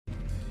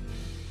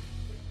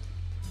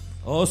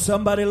Oh,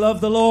 somebody love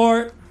the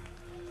Lord.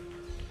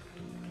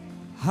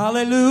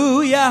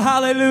 Hallelujah,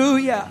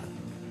 hallelujah.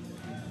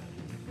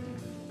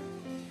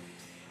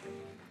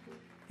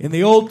 In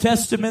the Old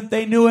Testament,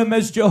 they knew him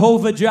as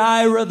Jehovah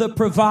Jireh, the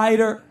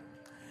provider.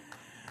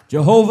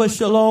 Jehovah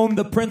Shalom,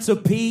 the Prince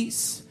of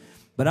Peace.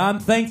 But I'm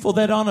thankful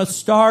that on a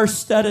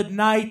star-studded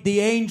night, the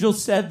angel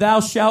said,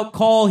 "Thou shalt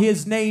call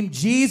his name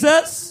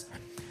Jesus,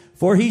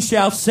 for he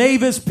shall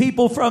save his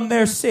people from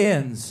their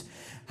sins."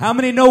 How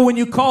many know when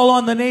you call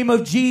on the name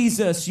of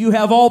Jesus, you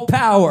have all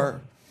power?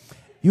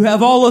 You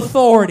have all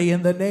authority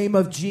in the name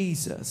of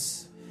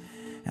Jesus.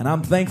 And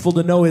I'm thankful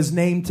to know his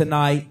name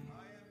tonight.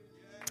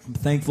 I'm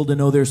thankful to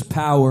know there's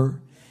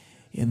power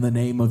in the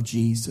name of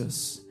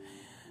Jesus.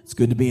 It's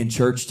good to be in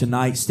church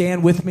tonight.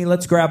 Stand with me.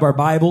 Let's grab our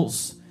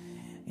Bibles.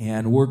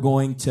 And we're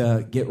going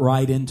to get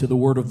right into the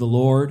word of the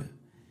Lord.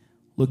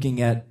 Looking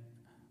at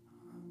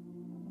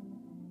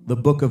the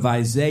book of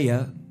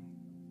Isaiah.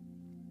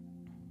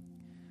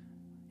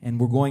 And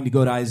we're going to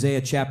go to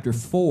Isaiah chapter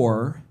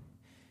 4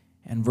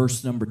 and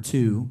verse number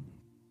 2.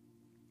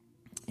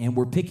 And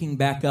we're picking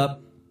back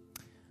up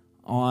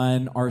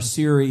on our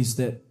series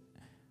that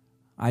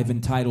I've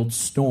entitled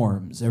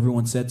Storms.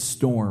 Everyone said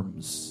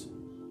storms.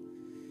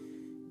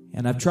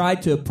 And I've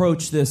tried to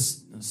approach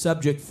this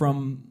subject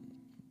from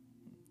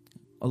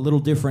a little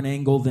different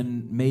angle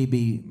than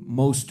maybe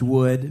most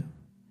would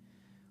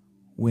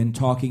when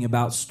talking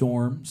about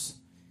storms.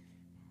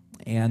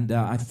 And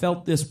I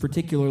felt this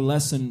particular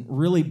lesson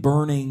really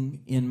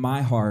burning in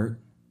my heart.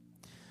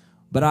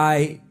 But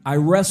I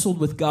wrestled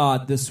with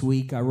God this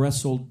week. I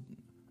wrestled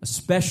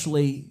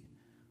especially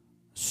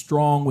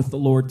strong with the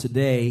Lord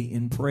today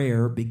in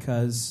prayer,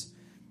 because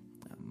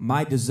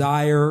my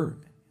desire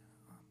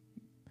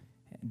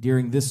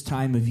during this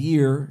time of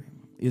year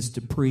is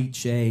to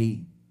preach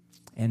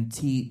and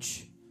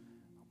teach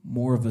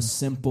more of a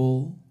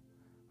simple,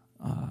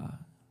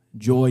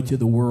 joy to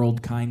the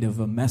world kind of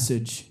a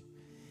message.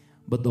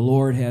 But the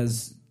Lord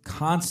has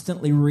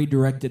constantly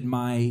redirected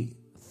my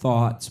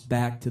thoughts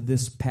back to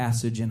this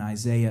passage in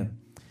Isaiah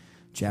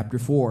chapter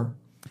 4.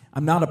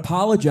 I'm not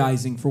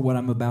apologizing for what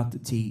I'm about to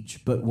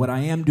teach, but what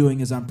I am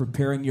doing is I'm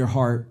preparing your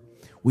heart.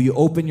 Will you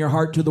open your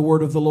heart to the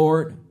word of the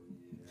Lord?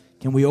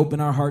 Can we open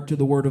our heart to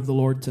the word of the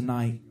Lord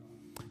tonight?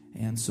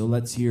 And so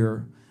let's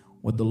hear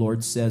what the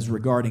Lord says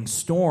regarding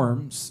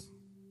storms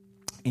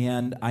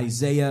and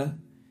Isaiah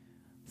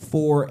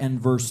 4 and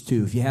verse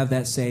 2. If you have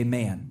that, say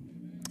amen.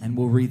 And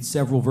we'll read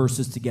several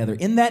verses together.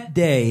 "In that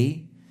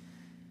day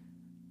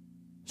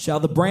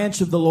shall the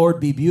branch of the Lord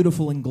be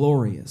beautiful and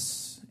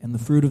glorious, and the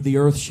fruit of the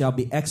earth shall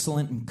be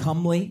excellent and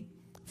comely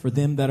for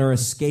them that are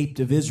escaped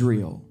of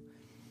Israel.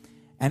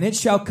 And it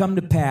shall come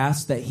to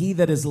pass that he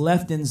that is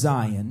left in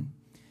Zion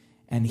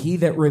and he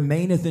that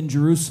remaineth in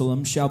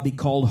Jerusalem shall be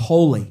called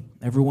holy."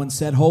 Everyone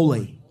said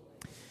holy.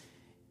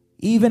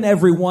 "Even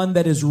every one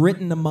that is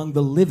written among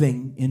the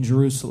living in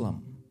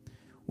Jerusalem.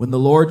 When the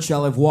Lord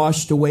shall have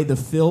washed away the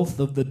filth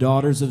of the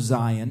daughters of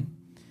Zion,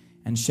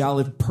 and shall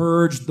have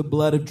purged the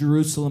blood of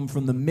Jerusalem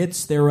from the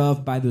midst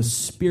thereof by the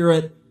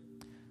spirit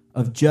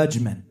of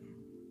judgment."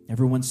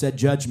 Everyone said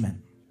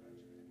judgment.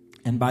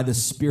 "And by the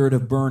spirit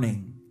of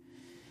burning.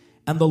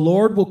 And the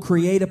Lord will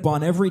create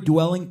upon every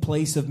dwelling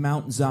place of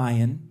Mount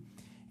Zion,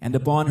 and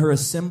upon her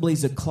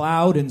assemblies a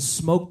cloud and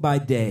smoke by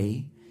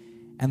day,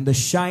 and the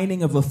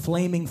shining of a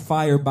flaming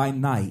fire by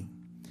night.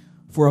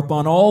 For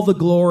upon all the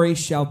glory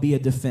shall be a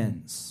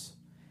defense.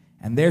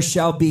 And there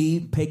shall be,"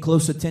 pay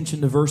close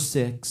attention to verse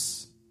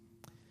 6,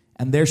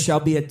 "and there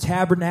shall be a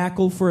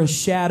tabernacle for a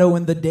shadow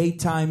in the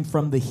daytime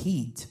from the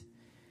heat,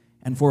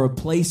 and for a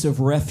place of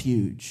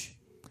refuge,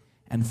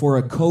 and for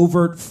a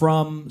covert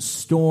from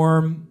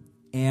storm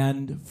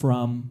and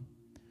from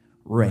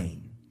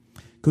rain."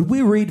 Could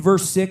we read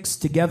verse 6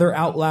 together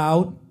out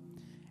loud?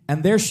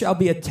 "And there shall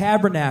be a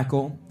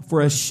tabernacle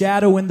for a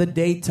shadow in the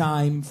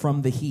daytime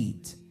from the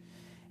heat,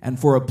 and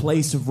for a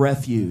place of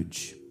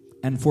refuge,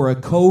 and for a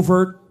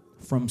covert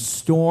from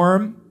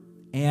storm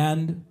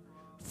and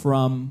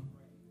from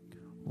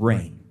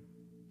rain."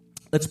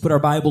 Let's put our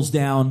Bibles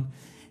down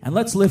and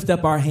let's lift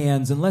up our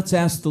hands and let's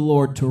ask the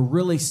Lord to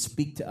really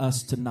speak to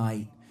us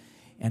tonight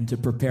and to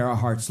prepare our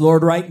hearts.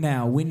 Lord, right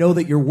now, we know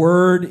that your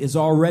word is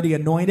already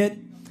anointed.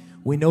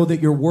 We know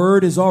that your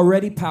word is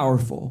already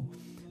powerful.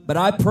 But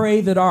I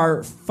pray that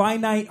our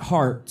finite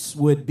hearts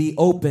would be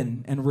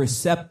open and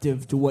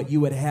receptive to what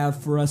you would have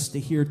for us to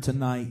hear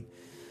tonight.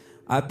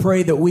 I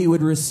pray that we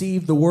would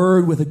receive the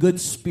word with a good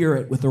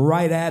spirit, with the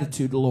right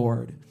attitude,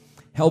 Lord.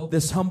 Help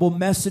this humble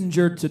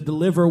messenger to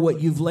deliver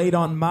what you've laid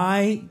on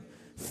my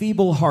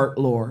feeble heart,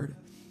 Lord.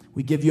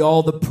 We give you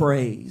all the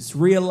praise.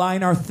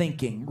 Realign our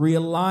thinking.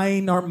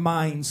 Realign our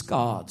minds,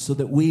 God, so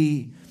that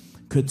we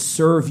could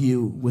serve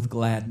you with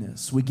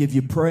gladness. We give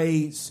you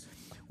praise.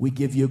 We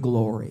give you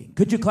glory.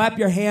 Could you clap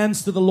your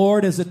hands to the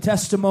Lord as a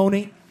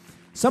testimony?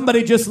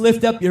 Somebody just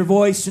lift up your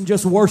voice and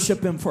just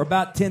worship him for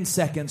about 10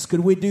 seconds.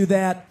 Could we do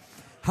that?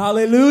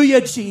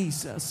 Hallelujah,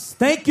 Jesus.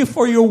 Thank you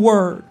for your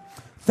word.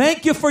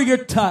 Thank you for your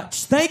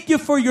touch. Thank you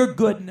for your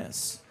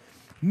goodness.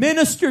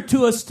 Minister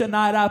to us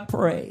tonight, I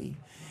pray.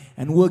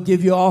 And we'll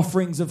give you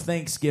offerings of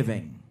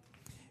thanksgiving.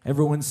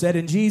 Everyone said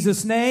in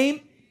Jesus'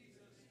 name,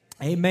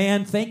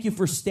 amen. Thank you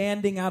for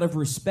standing out of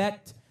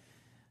respect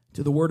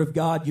to the Word of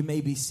God. You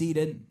may be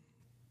seated.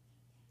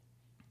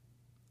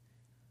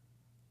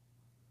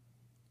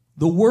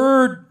 The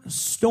word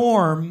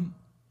storm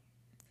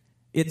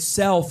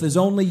itself is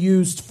only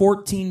used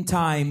 14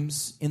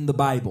 times in the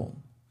Bible.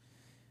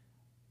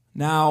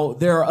 Now,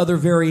 there are other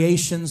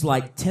variations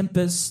like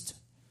tempest,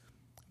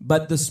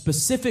 but the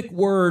specific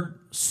word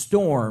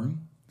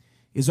storm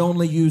is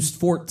only used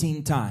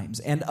 14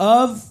 times. And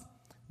of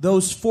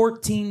those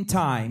 14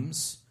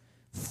 times,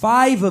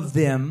 5 of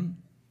them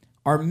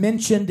are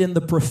mentioned in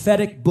the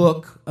prophetic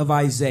book of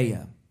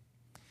Isaiah.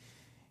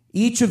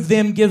 Each of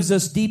them gives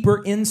us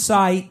deeper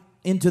insight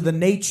into the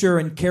nature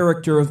and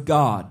character of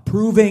God,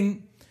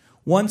 proving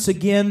once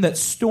again that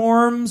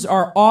storms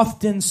are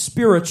often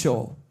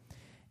spiritual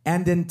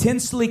and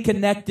intensely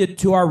connected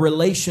to our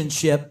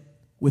relationship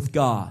with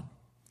God.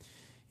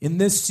 In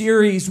this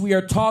series, we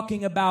are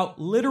talking about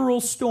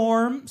literal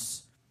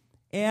storms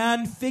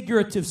and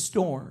figurative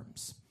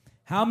storms.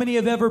 How many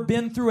have ever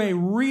been through a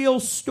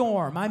real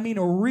storm? I mean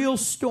a real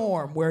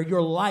storm where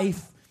your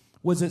life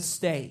was at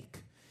stake.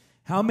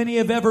 How many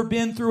have ever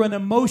been through an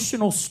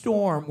emotional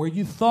storm where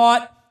you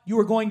thought you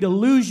were going to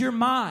lose your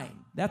mind?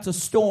 That's a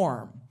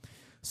storm.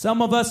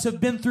 Some of us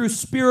have been through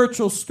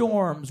spiritual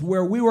storms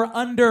where we were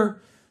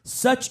under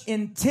such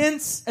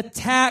intense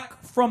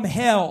attack from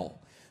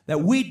hell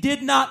that we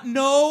did not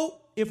know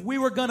if we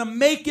were going to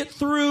make it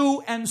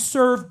through and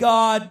serve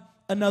God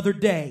another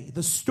day.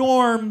 The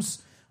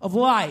storms of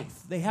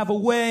life, they have a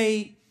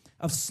way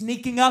of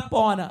sneaking up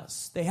on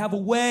us. They have a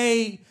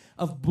way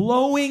of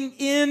blowing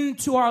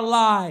into our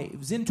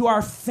lives, into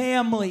our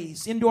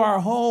families, into our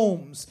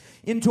homes,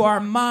 into our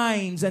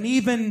minds, and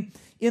even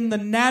in the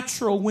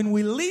natural, when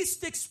we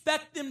least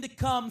expect them to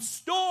come,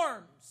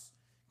 storms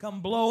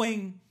come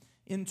blowing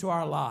into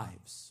our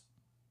lives.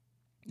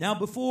 Now,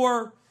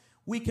 before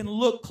we can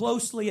look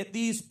closely at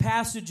these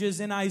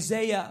passages in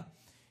Isaiah,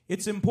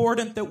 it's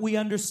important that we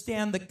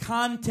understand the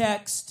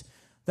context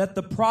that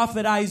the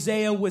prophet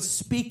Isaiah was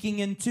speaking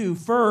into.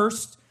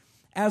 First,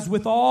 as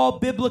with all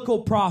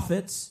biblical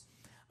prophets,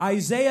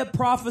 Isaiah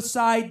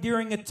prophesied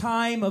during a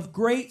time of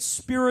great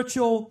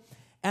spiritual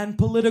and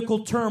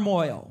political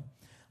turmoil.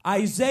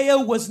 Isaiah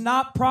was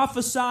not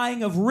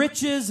prophesying of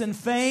riches and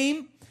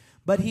fame,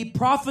 but he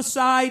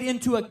prophesied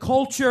into a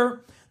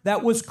culture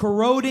that was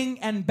corroding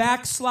and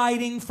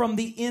backsliding from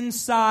the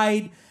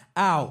inside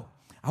out.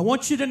 I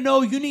want you to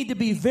know you need to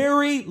be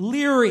very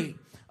leery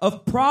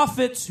of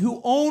prophets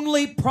who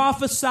only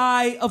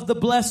prophesy of the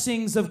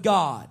blessings of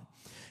God.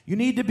 You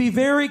need to be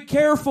very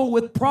careful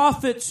with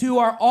prophets who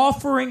are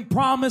offering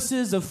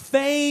promises of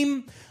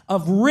fame,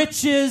 of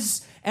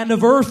riches, and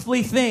of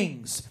earthly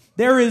things.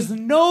 There is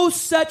no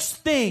such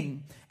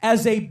thing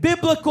as a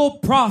biblical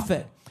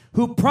prophet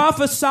who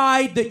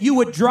prophesied that you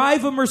would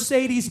drive a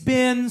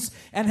Mercedes-Benz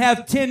and have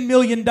 $10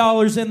 million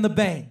in the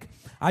bank.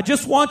 I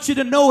just want you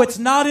to know it's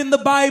not in the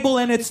Bible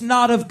and it's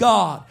not of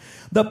God.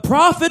 The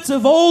prophets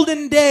of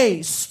olden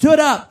days stood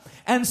up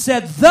and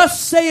said, "Thus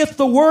saith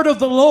the word of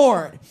the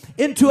Lord,"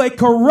 into a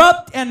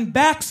corrupt and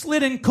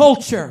backslidden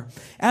culture.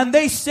 And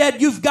they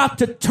said, you've got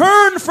to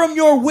turn from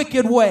your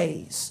wicked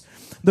ways.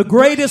 The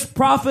greatest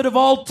prophet of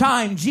all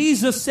time,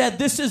 Jesus said,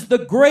 this is the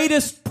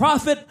greatest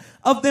prophet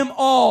of them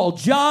all.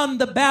 John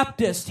the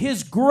Baptist,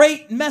 his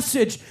great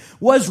message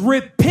was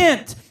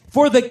repent,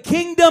 for the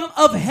kingdom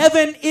of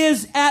heaven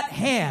is at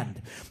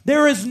hand.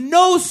 There is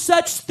no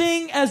such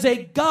thing as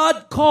a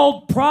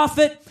God-called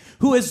prophet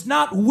who is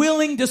not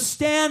willing to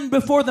stand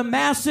before the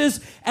masses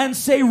and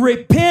say,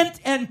 repent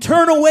and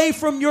turn away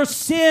from your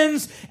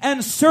sins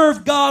and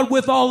serve God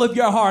with all of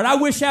your heart. I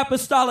wish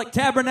Apostolic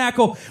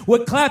Tabernacle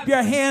would clap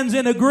your hands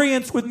in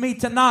agreement with me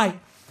tonight.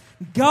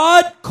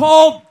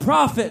 God-called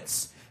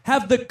prophets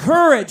have the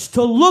courage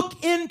to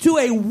look into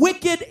a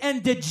wicked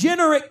and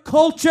degenerate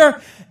culture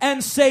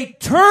and say,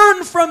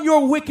 turn from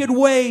your wicked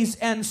ways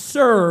and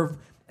serve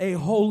a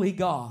holy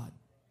God.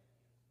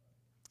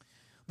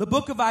 The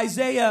book of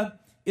Isaiah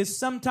is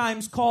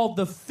sometimes called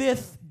the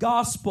fifth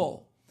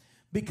gospel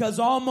because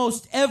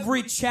almost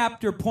every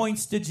chapter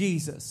points to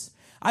Jesus.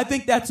 I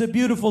think that's a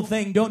beautiful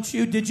thing, don't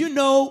you? Did you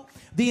know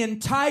the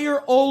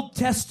entire Old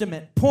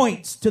Testament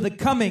points to the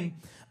coming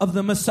of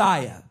the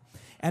Messiah?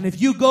 And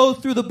if you go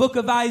through the book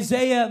of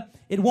Isaiah,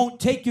 it won't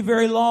take you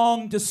very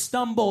long to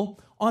stumble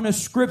on a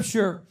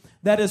scripture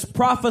that is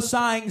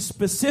prophesying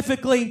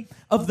specifically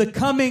of the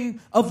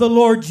coming of the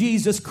Lord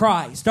Jesus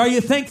Christ. Are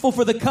you thankful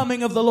for the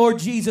coming of the Lord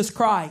Jesus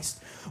Christ?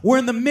 We're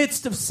in the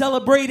midst of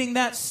celebrating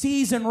that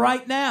season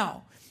right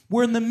now.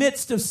 We're in the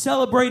midst of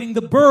celebrating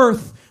the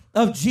birth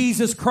of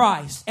Jesus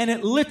Christ. And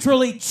it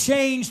literally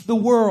changed the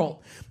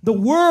world. The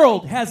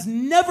world has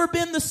never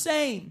been the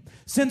same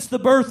since the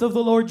birth of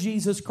the Lord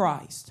Jesus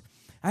Christ.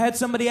 I had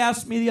somebody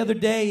ask me the other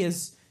day,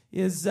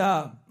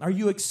 are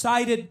you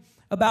excited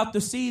about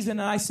the season?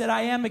 And I said,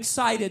 I am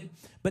excited,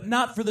 but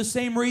not for the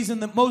same reason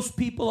that most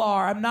people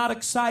are. I'm not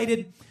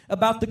excited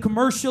about the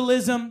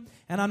commercialism,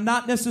 And I'm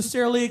not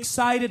necessarily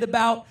excited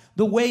about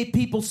the way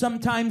people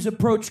sometimes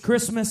approach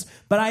Christmas,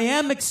 but I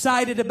am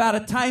excited about a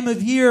time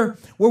of year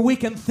where we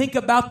can think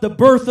about the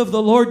birth of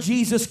the Lord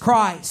Jesus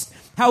Christ.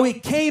 How He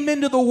came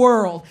into the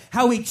world,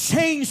 how He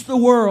changed the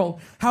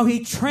world, how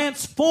He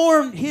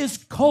transformed His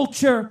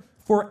culture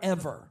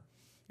forever.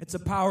 It's a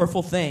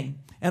powerful thing.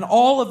 And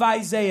all of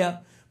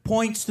Isaiah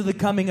points to the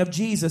coming of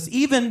Jesus.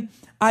 Even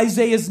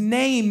Isaiah's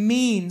name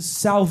means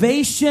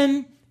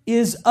salvation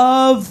is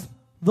of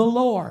the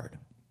Lord.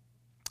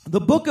 The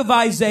book of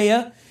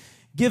Isaiah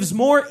gives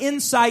more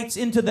insights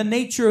into the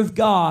nature of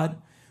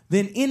God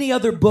than any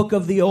other book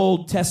of the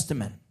Old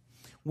Testament.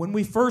 When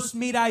we first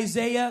meet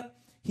Isaiah,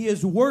 he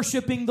is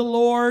worshiping the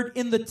Lord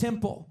in the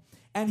temple,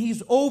 and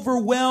he's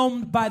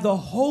overwhelmed by the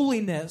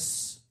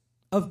holiness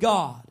of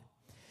God.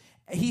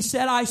 He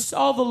said, I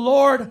saw the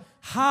Lord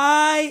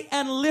high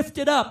and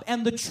lifted up,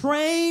 and the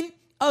train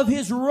of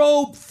his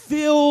robe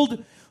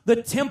filled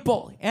the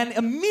temple. And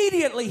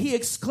immediately he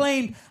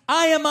exclaimed,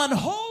 I am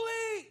unholy.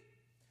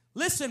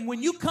 Listen,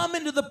 when you come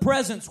into the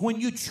presence, when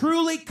you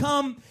truly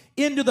come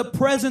into the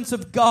presence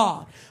of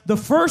God, the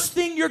first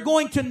thing you're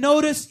going to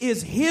notice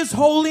is His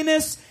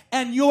holiness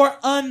and your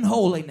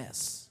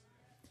unholiness.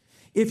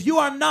 If you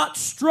are not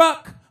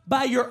struck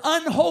by your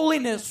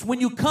unholiness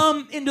when you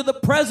come into the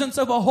presence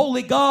of a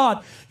holy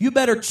God, you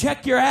better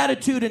check your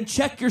attitude and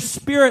check your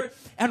spirit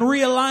and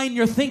realign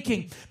your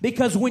thinking.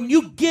 Because when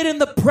you get in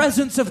the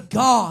presence of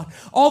God,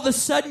 all of a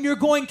sudden you're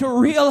going to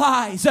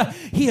realize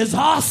He is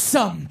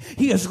awesome,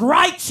 He is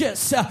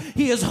righteous,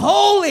 He is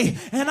holy,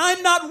 and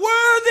I'm not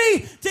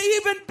worthy to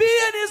even be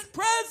in His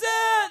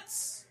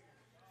presence.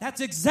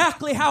 That's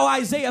exactly how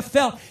Isaiah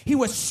felt. He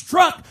was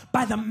struck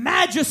by the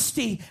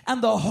majesty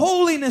and the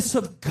holiness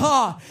of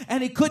God,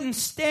 and he couldn't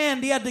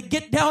stand. He had to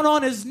get down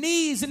on his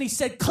knees, and he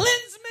said,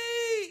 cleanse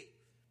me,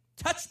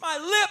 touch my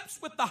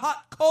lips with the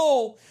hot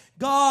coal.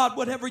 God,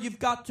 whatever you've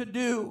got to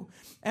do.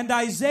 And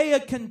Isaiah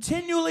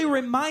continually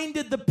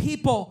reminded the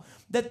people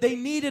that they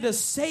needed a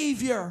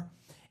Savior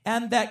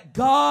and that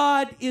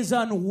God is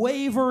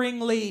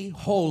unwaveringly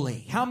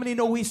holy. How many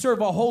know we serve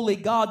a holy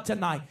God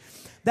tonight?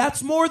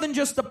 That's more than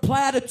just a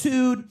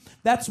platitude.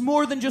 That's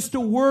more than just a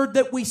word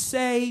that we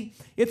say.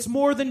 It's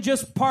more than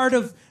just part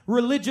of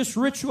religious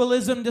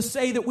ritualism to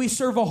say that we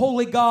serve a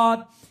holy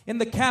God. In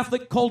the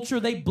Catholic culture,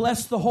 they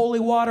bless the holy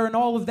water and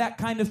all of that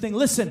kind of thing.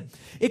 Listen,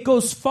 it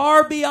goes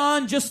far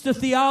beyond just a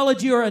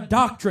theology or a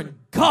doctrine.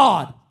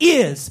 God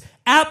is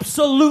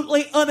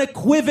absolutely,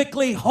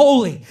 unequivocally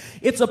holy.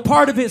 It's a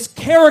part of His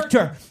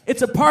character.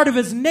 It's a part of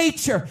His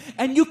nature.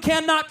 And you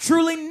cannot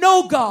truly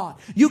know God.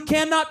 You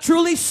cannot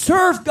truly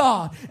serve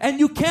God. And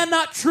you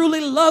cannot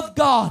truly love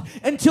God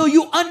until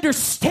you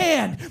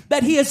understand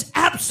that He is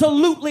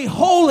absolutely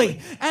holy.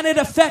 And it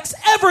affects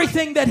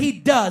everything that He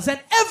does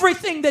and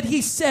everything that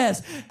He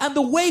says. And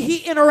the way He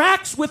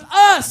interacts with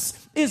us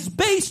is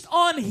based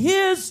on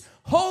His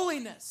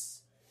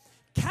holiness.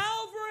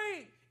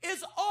 Calvary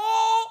is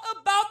all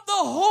about the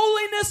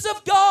holiness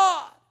of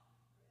God.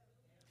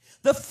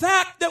 The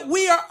fact that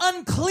we are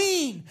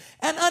unclean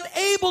and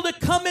unable to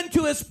come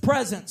into His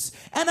presence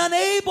and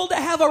unable to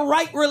have a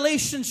right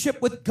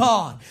relationship with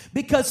God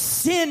because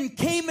sin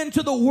came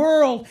into the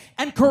world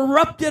and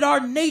corrupted our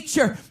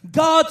nature.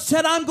 God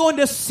said, I'm going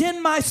to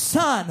send my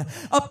Son,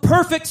 a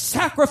perfect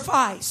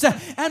sacrifice,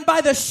 and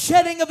by the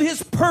shedding of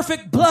His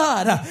perfect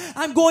blood,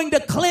 I'm going to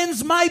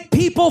cleanse my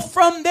people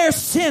from their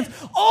sins.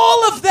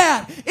 All of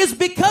that is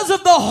because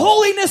of the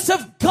holiness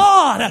of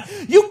God.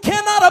 You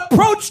cannot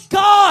approach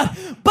God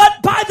but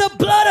by the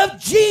blood of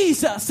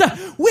Jesus.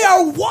 We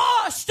are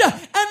washed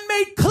and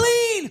made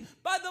clean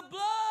by the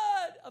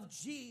blood of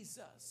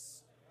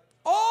Jesus.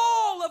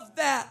 All of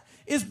that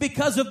is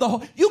because of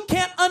the you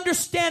can't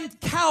understand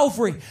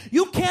Calvary.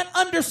 You can't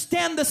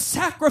understand the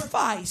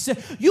sacrifice.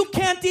 You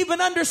can't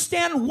even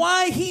understand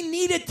why He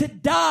needed to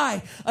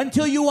die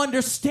until you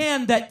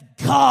understand that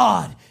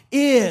God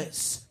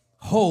is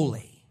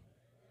holy.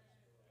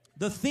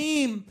 The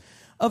theme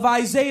of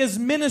Isaiah's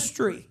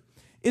ministry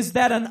is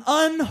that an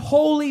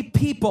unholy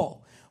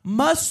people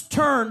must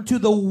turn to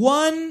the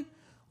one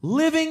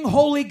living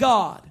holy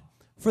God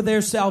for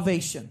their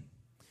salvation.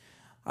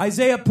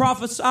 Isaiah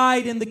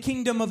prophesied in the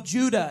kingdom of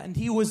Judah, and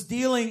he was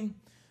dealing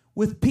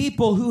with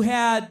people who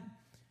had,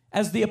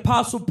 as the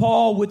Apostle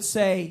Paul would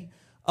say,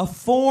 a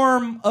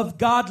form of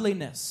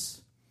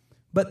godliness,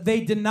 but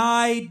they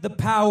denied the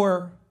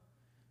power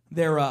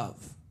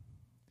thereof.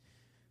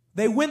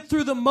 They went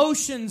through the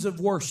motions of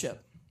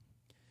worship.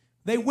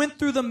 They went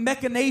through the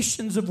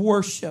machinations of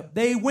worship.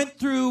 They went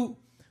through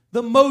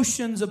the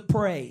motions of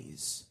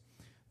praise.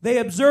 They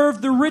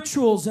observed the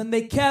rituals and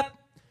they kept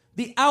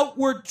the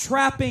outward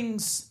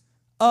trappings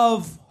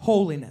of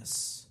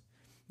holiness.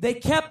 They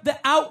kept the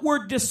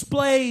outward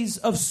displays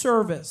of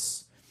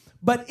service.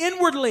 But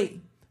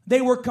inwardly,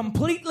 they were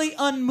completely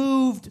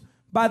unmoved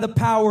by the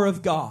power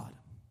of God.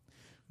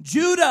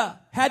 Judah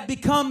had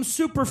become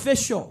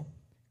superficial,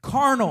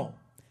 carnal,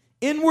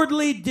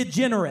 inwardly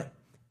degenerate,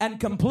 and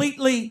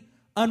completely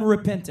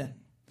unrepentant.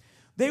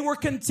 They were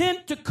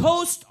content to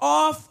coast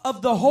off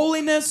of the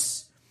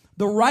holiness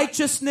the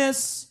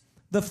righteousness,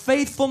 the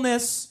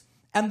faithfulness,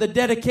 and the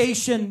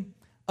dedication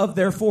of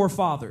their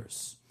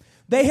forefathers.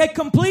 They had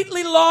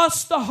completely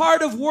lost the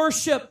heart of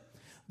worship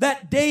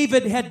that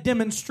David had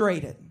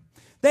demonstrated.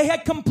 They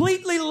had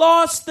completely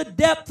lost the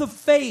depth of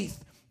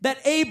faith that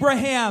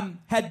Abraham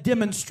had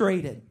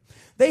demonstrated.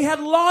 They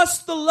had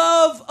lost the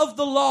love of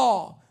the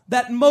law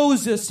that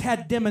Moses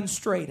had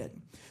demonstrated.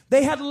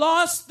 They had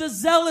lost the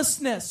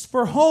zealousness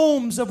for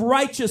homes of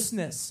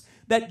righteousness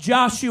that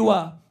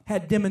Joshua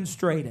had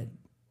demonstrated.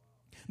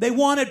 They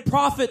wanted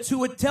prophets who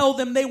would tell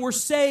them they were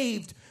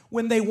saved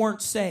when they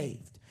weren't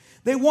saved.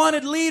 They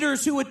wanted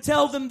leaders who would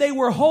tell them they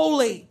were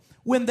holy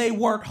when they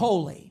weren't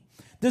holy.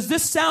 Does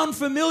this sound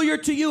familiar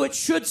to you? It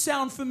should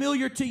sound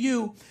familiar to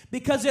you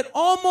because it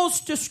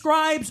almost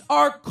describes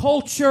our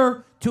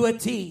culture to a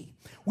T.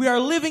 We are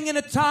living in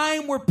a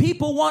time where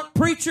people want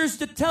preachers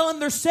to tell them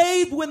they're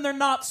saved when they're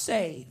not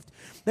saved.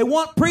 They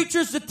want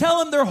preachers to tell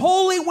them they're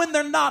holy when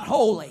they're not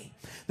holy.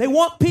 They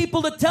want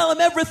people to tell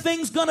them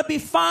everything's going to be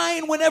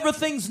fine when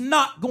everything's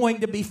not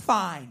going to be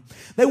fine.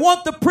 They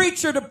want the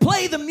preacher to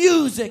play the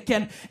music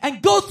and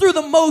go through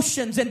the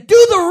motions and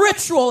do the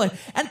ritual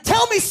and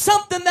tell me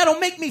something that'll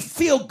make me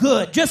feel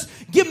good. Just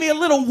give me a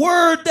little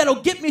word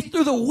that'll get me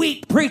through the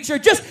week, preacher.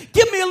 Just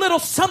give me a little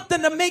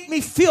something to make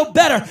me feel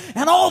better.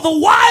 And all the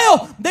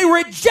while, they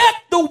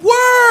reject the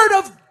word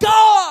of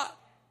God.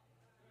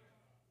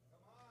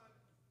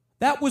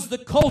 That was the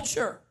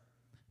culture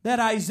that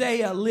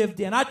Isaiah lived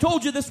in. I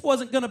told you this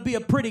wasn't going to be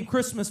a pretty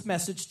Christmas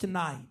message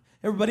tonight.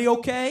 Everybody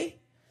okay?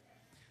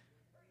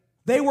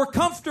 They were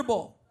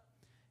comfortable,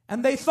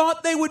 and they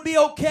thought they would be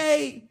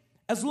okay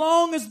as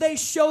long as they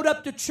showed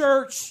up to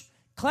church,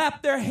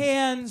 clapped their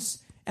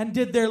hands, and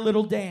did their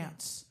little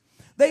dance.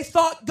 They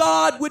thought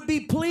God would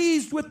be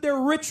pleased with their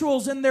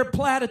rituals and their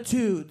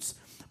platitudes.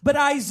 But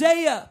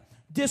Isaiah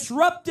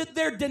disrupted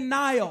their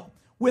denial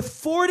with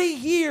 40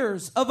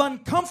 years of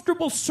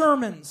uncomfortable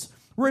sermons,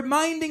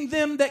 reminding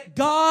them that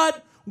God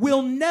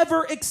will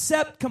never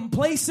accept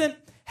complacent,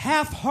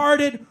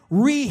 half-hearted,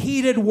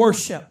 reheated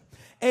worship.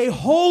 A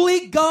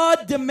holy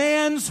God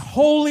demands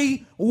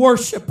holy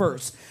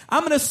worshipers.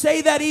 I'm going to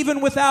say that even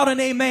without an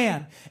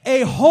amen.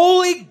 A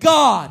holy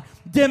God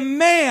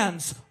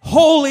demands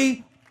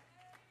holy.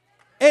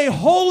 A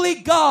holy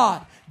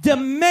God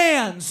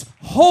demands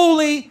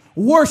holy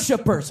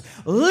worshipers.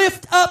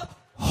 Lift up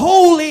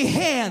holy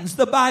hands,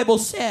 the Bible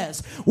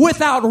says,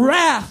 without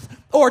wrath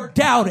or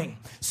doubting.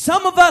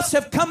 Some of us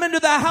have come into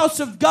the house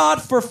of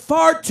God for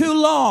far too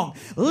long,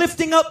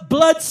 lifting up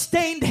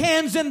blood-stained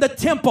hands in the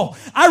temple.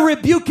 I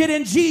rebuke it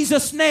in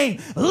Jesus'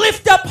 name.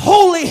 Lift up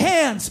holy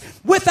hands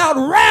without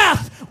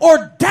wrath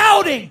or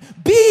doubting.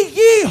 Be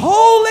ye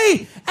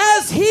holy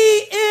as he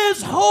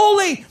is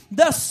holy,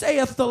 thus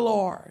saith the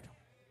Lord.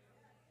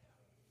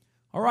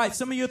 All right,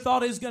 some of you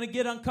thought it was going to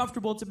get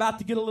uncomfortable. It's about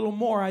to get a little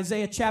more.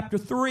 Isaiah chapter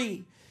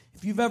 3.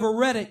 If you've ever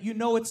read it, you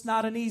know it's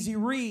not an easy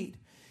read.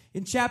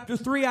 In chapter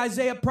 3,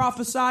 Isaiah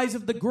prophesies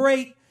of the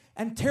great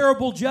and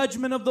terrible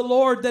judgment of the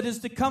Lord that is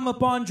to come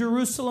upon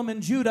Jerusalem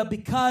and Judah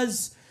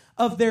because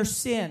of their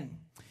sin.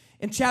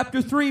 In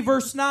chapter 3,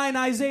 verse 9,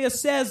 Isaiah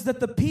says that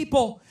the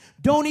people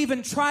don't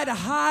even try to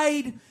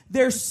hide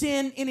their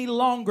sin any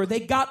longer.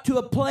 They got to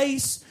a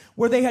place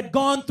where they had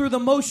gone through the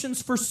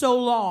motions for so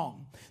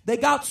long. They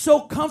got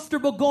so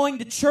comfortable going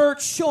to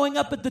church, showing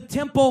up at the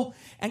temple,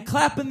 and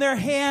clapping their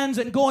hands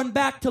and going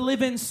back to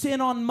live in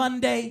sin on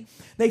Monday.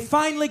 They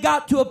finally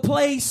got to a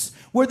place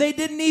where they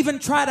didn't even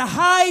try to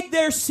hide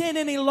their sin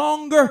any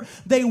longer.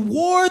 They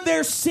wore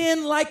their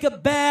sin like a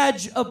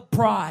badge of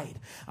pride.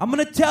 I'm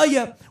going to tell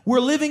you,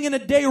 we're living in a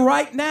day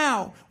right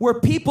now where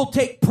people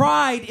take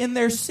pride in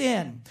their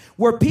sin,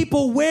 where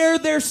people wear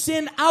their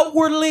sin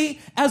outwardly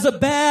as a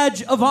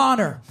badge of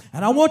honor.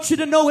 And I want you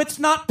to know it's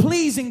not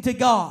pleasing to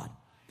God.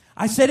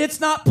 I said it's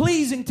not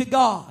pleasing to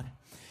God.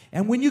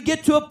 And when you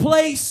get to a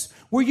place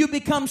where you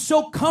become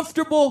so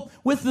comfortable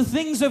with the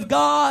things of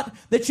God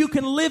that you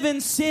can live in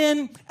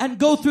sin and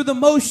go through the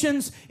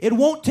motions, it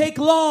won't take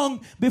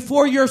long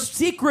before your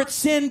secret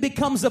sin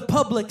becomes a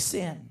public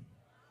sin.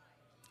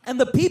 And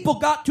the people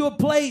got to a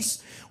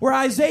place where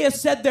Isaiah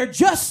said they're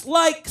just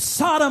like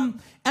Sodom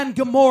and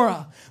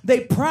Gomorrah.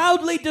 They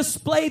proudly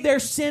display their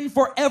sin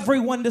for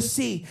everyone to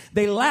see.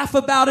 They laugh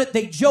about it.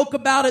 They joke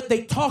about it.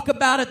 They talk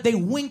about it. They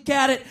wink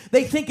at it.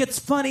 They think it's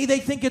funny. They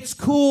think it's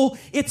cool.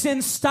 It's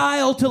in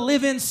style to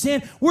live in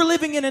sin. We're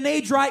living in an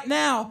age right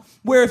now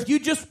where if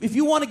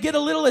you want to get a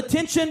little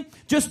attention,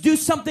 just do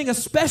something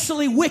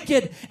especially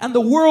wicked and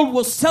the world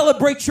will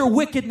celebrate your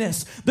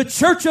wickedness. The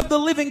church of the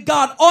living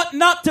God ought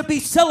not to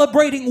be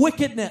celebrating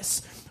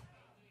wickedness.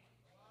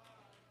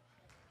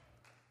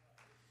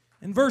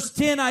 In verse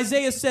 10,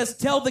 Isaiah says,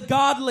 tell the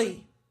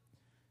godly.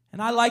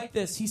 And I like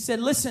this. He said,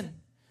 listen,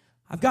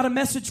 I've got a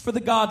message for the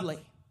godly.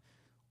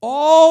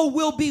 All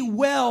will be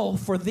well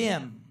for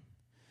them,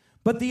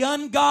 but the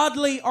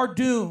ungodly are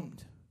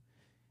doomed.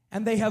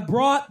 And they have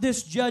brought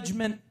this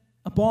judgment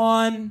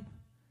upon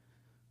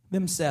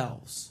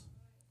themselves.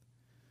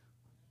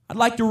 I'd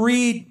like to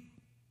read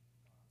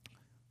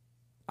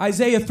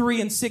Isaiah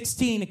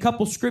 3:16, a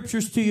couple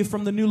scriptures to you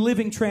from the New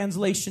Living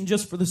Translation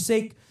just for the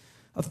sake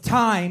of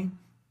time.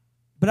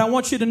 But I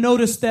want you to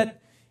notice that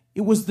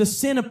it was the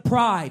sin of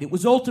pride. It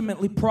was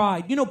ultimately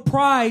pride. You know,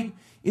 pride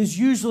is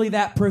usually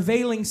that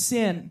prevailing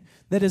sin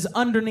that is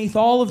underneath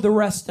all of the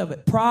rest of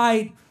it.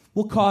 Pride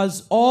will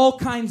cause all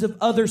kinds of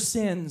other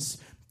sins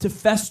to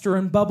fester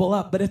and bubble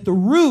up. But at the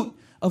root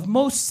of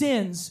most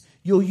sins,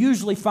 you'll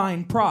usually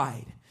find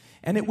pride.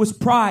 And it was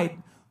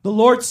pride. The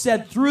Lord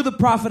said through the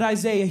prophet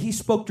Isaiah, he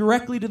spoke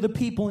directly to the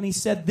people, and he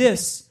said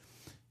this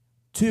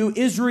to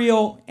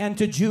Israel and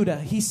to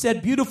Judah. He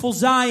said, beautiful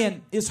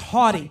Zion is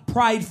haughty,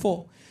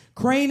 prideful,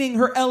 craning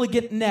her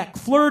elegant neck,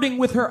 flirting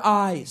with her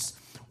eyes,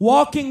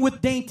 walking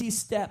with dainty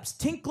steps,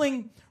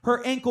 tinkling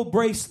her ankle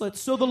bracelets.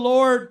 So the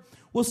Lord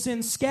will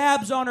send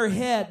scabs on her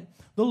head.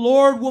 The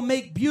Lord will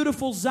make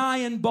beautiful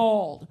Zion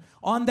bald.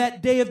 On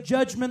that day of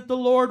judgment, the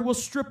Lord will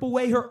strip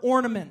away her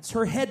ornaments,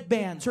 her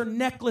headbands, her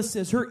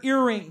necklaces, her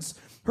earrings,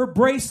 her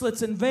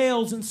bracelets and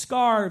veils and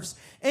scarves,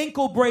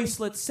 ankle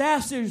bracelets,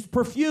 sashes,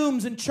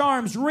 perfumes and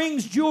charms,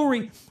 rings,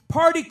 jewelry,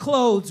 party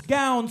clothes,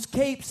 gowns,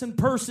 capes and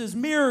purses,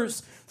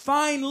 mirrors,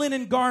 fine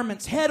linen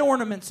garments, head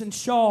ornaments and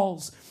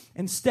shawls.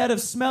 Instead of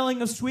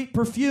smelling of sweet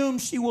perfume,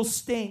 she will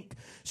stink.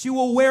 She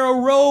will wear a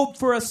robe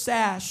for a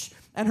sash,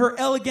 and her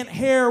elegant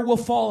hair will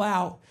fall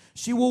out.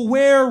 She will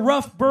wear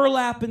rough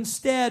burlap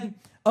instead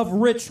of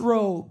rich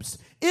robes.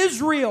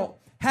 Israel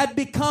had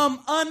become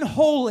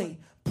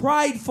unholy,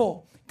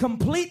 prideful,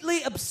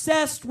 completely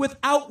obsessed with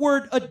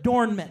outward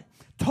adornment,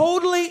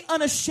 totally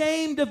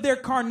unashamed of their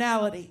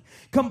carnality,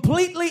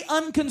 completely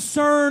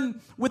unconcerned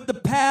with the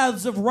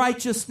paths of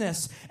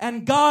righteousness.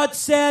 And God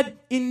said,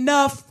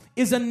 enough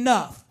is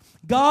enough.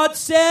 God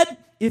said,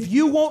 if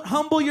you won't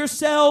humble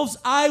yourselves,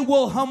 I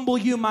will humble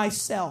you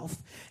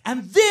myself.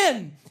 And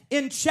then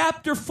in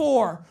chapter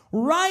 4,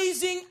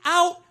 rising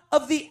out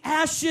of the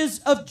ashes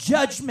of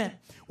judgment,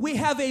 we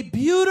have a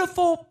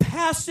beautiful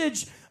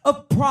passage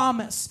of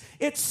promise.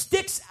 It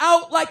sticks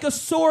out like a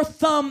sore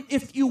thumb,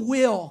 if you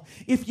will.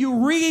 If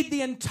you read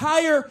the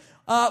entire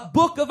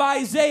book of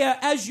Isaiah,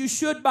 as you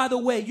should, by the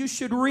way, you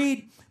should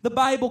read the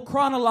Bible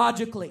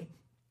chronologically.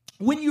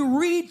 When you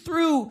read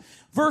through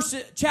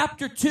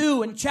chapter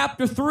 2 and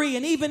chapter 3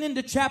 and even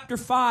into chapter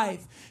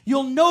 5,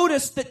 you'll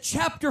notice that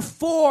chapter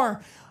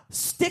 4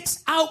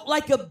 sticks out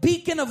like a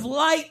beacon of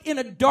light in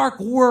a dark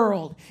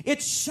world.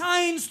 It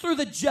shines through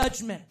the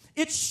judgment.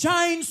 It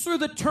shines through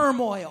the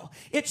turmoil.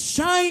 It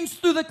shines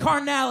through the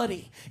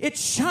carnality. It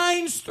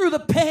shines through the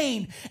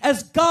pain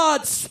as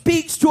God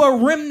speaks to a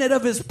remnant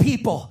of his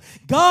people.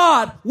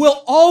 God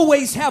will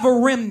always have a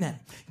remnant.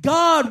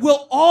 God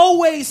will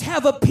always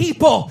have a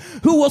people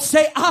who will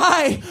say,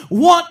 I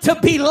want to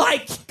be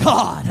like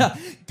God.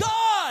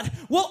 God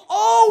will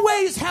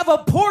always have a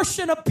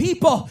portion of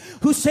people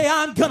who say,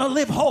 I'm going to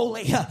live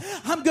holy.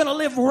 I'm going to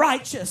live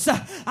righteous.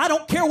 I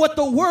don't care what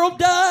the world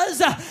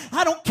does.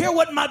 I don't care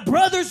what my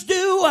brothers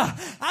do.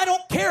 I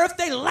don't care if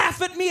they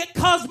laugh at me at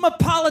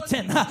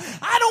Cosmopolitan.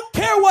 I don't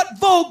care what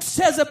Vogue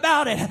says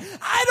about it.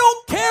 I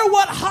don't care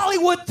what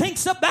Hollywood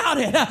thinks about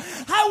it.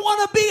 I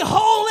want to be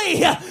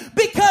holy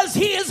because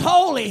he is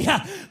holy.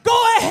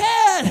 Go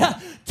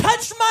ahead.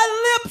 Touch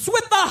my lips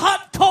with the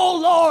hot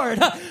coal, Lord.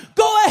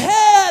 Go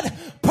ahead.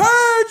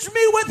 Purge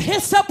me with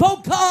hyssop,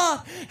 oh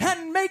God,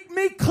 and make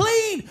me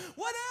clean.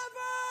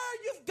 Whatever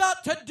you've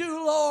got to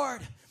do,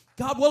 Lord.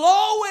 God will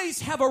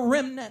always have a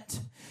remnant.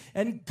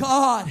 And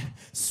God,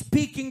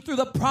 speaking through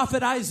the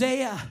prophet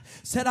Isaiah,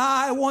 said,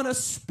 I want to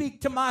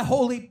speak to my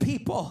holy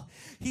people.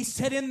 He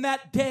said, in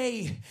that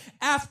day,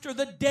 after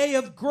the day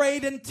of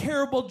great and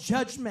terrible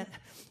judgment,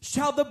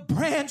 shall the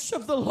branch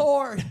of the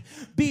Lord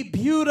be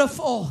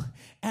beautiful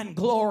and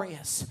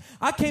glorious.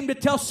 I came to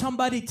tell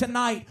somebody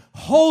tonight,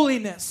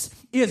 holiness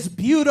is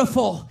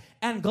beautiful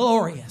and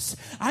glorious.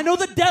 I know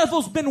the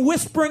devil's been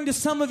whispering to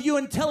some of you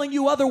and telling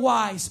you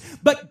otherwise,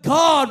 but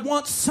God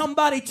wants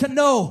somebody to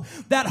know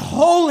that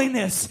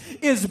holiness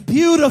is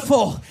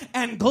beautiful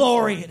and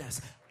glorious.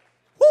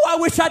 Oh, I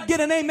wish I'd get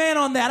an amen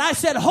on that. I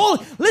said,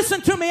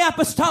 listen to me,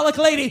 apostolic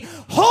lady.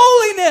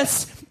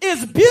 Holiness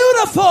is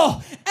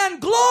beautiful and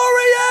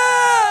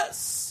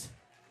glorious.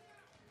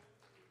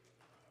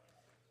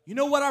 You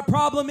know what our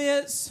problem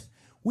is?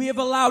 We have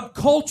allowed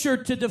culture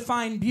to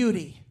define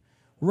beauty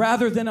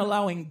rather than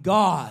allowing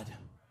God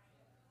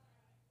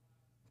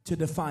to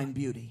define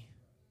beauty.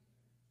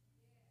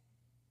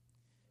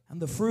 And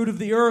the fruit of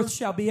the earth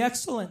shall be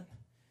excellent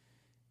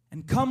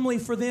and comely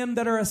for them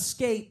that are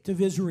escaped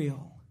of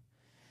Israel.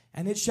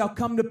 And it shall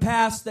come to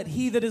pass that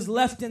he that is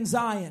left in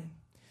Zion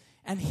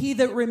and he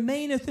that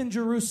remaineth in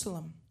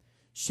Jerusalem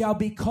shall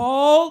be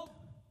called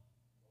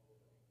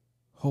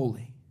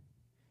holy,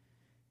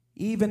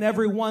 even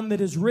every one that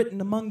is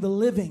written among the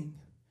living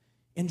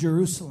in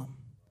Jerusalem.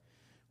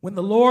 When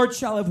the Lord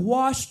shall have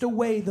washed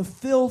away the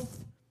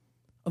filth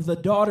of the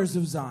daughters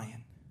of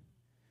Zion,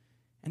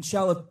 and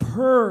shall have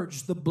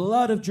purged the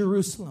blood of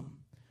Jerusalem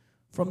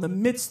from the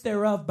midst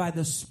thereof by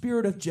the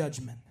spirit of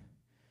judgment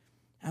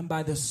and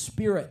by the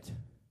spirit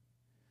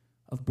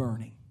of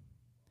burning.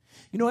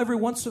 You know, every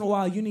once in a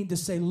while you need to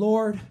say,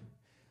 Lord,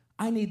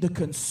 I need the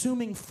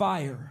consuming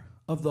fire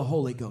of the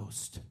Holy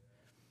Ghost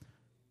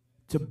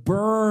to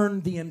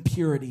burn the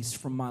impurities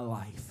from my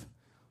life.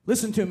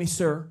 Listen to me,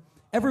 sir.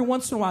 Every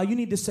once in a while you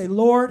need to say,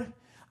 Lord,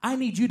 I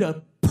need you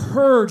to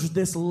purge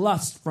this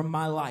lust from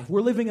my life.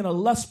 We're living in a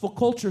lustful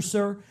culture,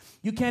 sir.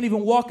 You can't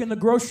even walk in the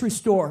grocery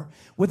store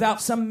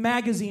without some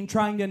magazine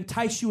trying to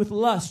entice you with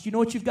lust. You know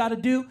what you've got to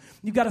do?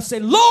 You've got to say,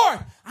 Lord,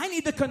 I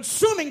need the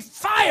consuming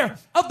fire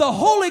of the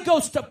Holy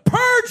Ghost to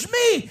purge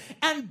me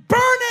and burn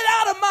it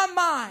out of my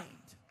mind.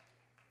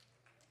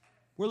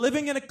 We're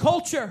living in a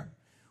culture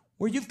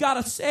where you've got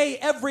to say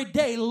every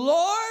day,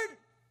 Lord,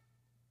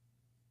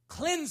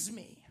 cleanse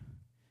me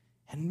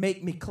and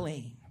make me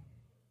clean.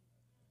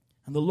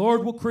 And the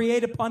Lord will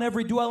create upon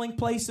every dwelling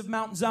place of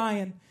Mount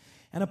Zion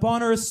and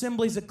upon her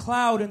assemblies a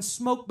cloud and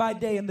smoke by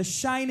day and the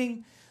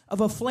shining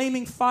of a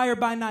flaming fire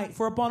by night.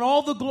 For upon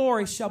all the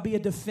glory shall be a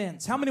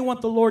defense. How many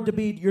want the Lord to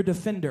be your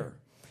defender?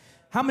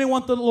 How many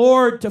want the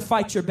Lord to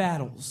fight your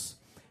battles?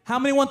 How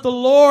many want the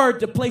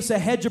Lord to place a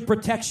hedge of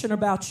protection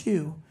about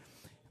you?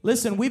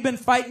 Listen, we've been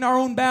fighting our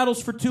own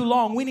battles for too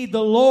long. We need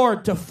the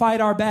Lord to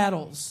fight our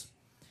battles.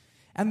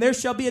 And there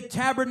shall be a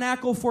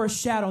tabernacle for a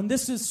shadow. And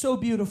this is so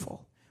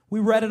beautiful. We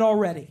read it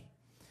already.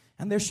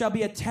 And there shall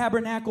be a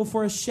tabernacle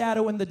for a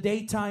shadow in the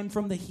daytime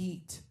from the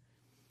heat,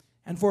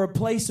 and for a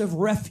place of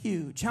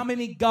refuge. How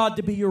many need God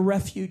to be your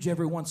refuge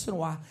every once in a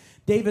while?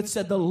 David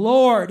said, the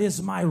Lord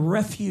is my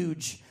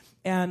refuge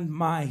and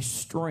my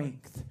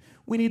strength.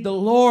 We need the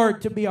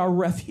Lord to be our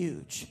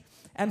refuge.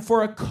 And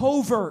for a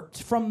covert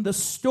from the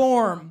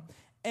storm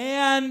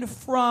and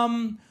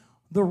from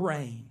the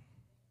rain.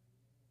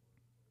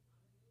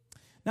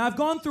 Now, I've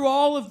gone through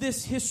all of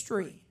this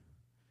history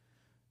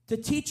to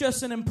teach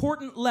us an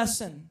important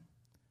lesson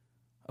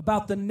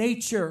about the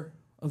nature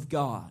of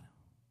God.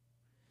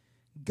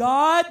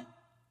 God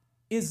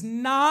is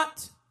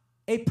not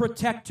a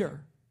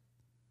protector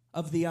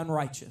of the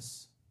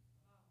unrighteous.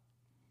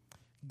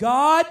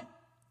 God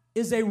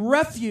is a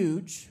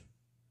refuge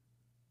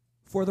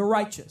for the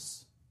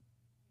righteous.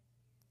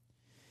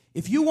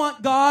 If you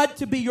want God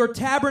to be your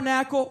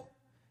tabernacle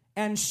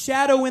and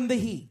shadow in the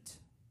heat,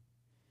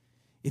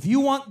 if you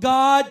want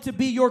God to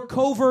be your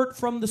covert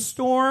from the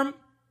storm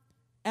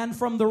and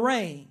from the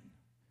rain,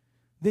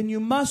 then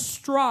you must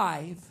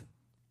strive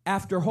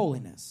after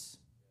holiness.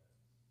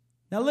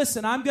 Now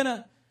listen, I'm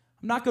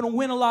not going to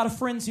win a lot of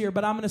friends here,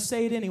 but I'm going to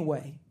say it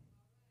anyway.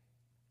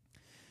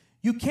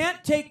 You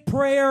can't take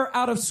prayer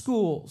out of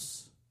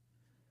schools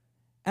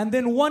and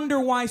then wonder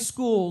why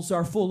schools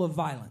are full of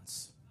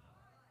violence.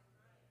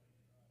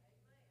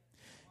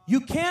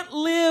 You can't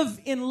live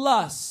in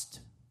lust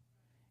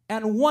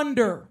and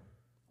wonder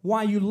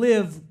why you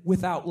live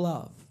without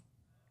love.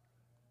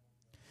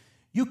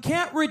 You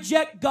can't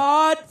reject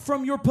God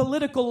from your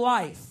political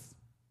life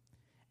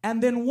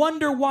and then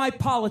wonder why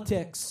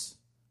politics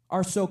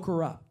are so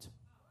corrupt.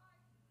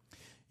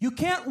 You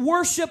can't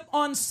worship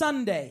on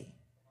Sunday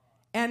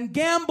and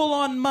gamble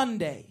on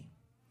Monday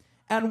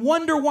and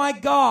wonder why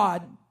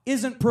God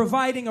isn't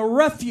providing a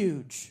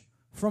refuge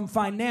from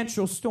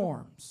financial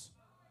storms.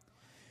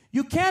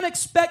 You can't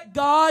expect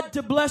God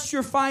to bless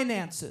your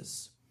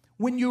finances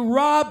when you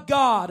rob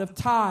God of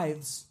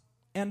tithes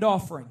and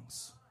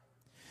offerings.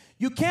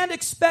 You can't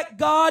expect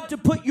God to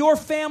put your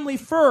family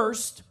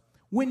first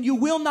when you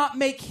will not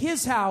make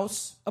His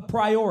house a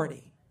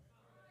priority.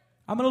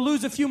 I'm going to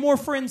lose a few more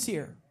friends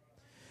here.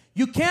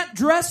 You can't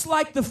dress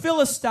like the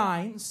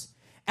Philistines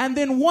and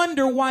then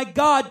wonder why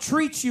God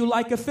treats you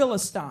like a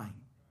Philistine.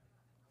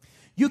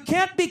 You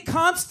can't be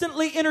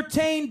constantly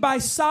entertained by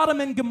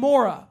Sodom and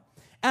Gomorrah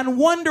and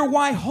wonder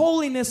why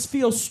holiness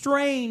feels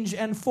strange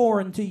and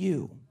foreign to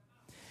you.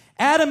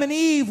 Adam and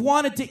Eve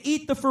wanted to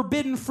eat the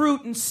forbidden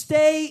fruit and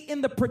stay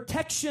in the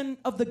protection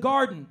of the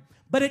garden,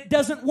 but it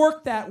doesn't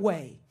work that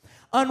way.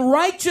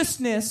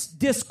 Unrighteousness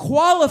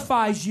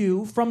disqualifies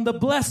you from the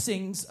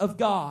blessings of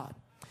God.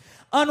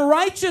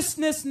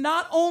 Unrighteousness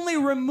not only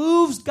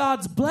removes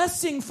God's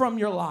blessing from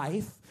your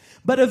life,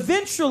 but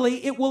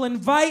eventually it will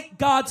invite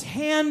God's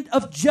hand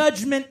of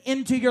judgment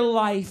into your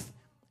life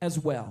as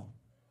well.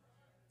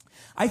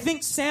 I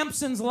think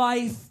Samson's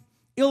life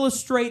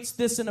illustrates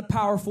this in a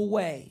powerful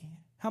way.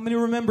 How many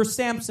remember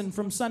Samson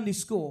from Sunday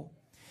school?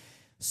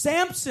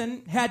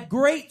 Samson had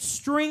great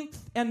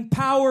strength and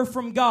power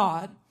from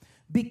God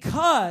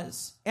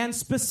because, and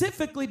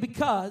specifically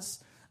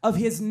because, of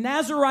his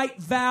Nazirite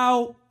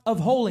vow of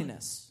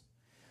holiness.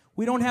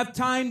 We don't have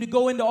time to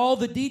go into all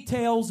the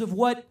details of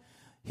what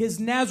his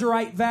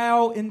Nazirite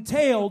vow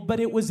entailed, but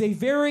it was a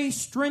very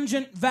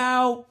stringent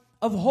vow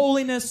of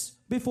holiness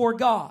before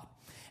God.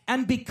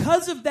 And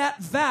because of that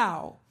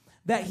vow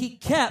that he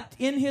kept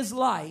in his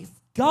life,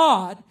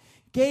 God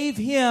gave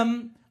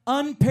him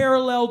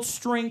unparalleled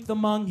strength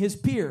among his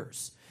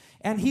peers.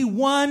 And he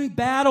won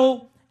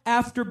battle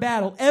after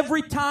battle.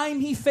 Every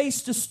time he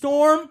faced a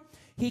storm,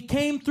 he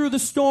came through the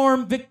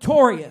storm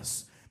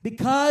victorious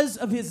because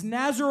of his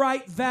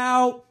Nazirite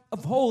vow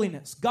of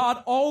holiness.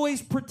 God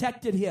always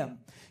protected him.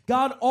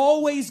 God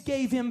always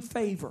gave him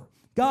favor.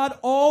 God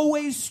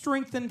always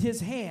strengthened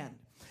his hand.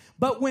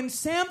 But when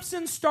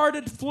Samson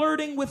started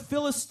flirting with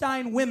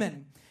Philistine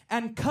women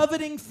and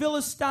coveting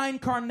Philistine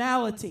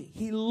carnality,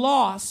 he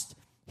lost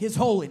his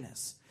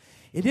holiness.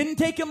 It didn't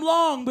take him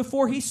long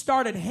before he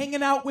started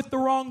hanging out with the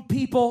wrong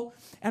people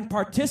and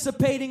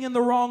participating in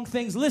the wrong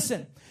things.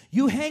 Listen,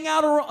 you hang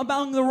out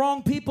among the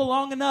wrong people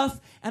long enough,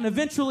 and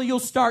eventually you'll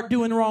start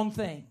doing wrong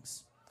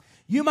things.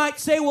 You might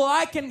say, well,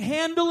 I can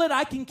handle it.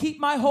 I can keep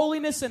my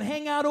holiness and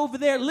hang out over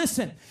there.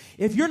 Listen,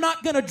 if you're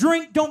not going to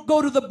drink, don't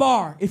go to the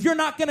bar. If you're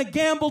not going to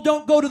gamble,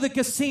 don't go to the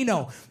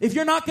casino. If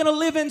you're not going to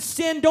live in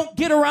sin, don't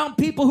get around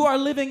people who are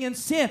living in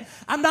sin.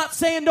 I'm not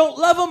saying don't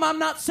love them. I'm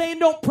not saying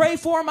don't pray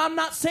for them. I'm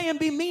not saying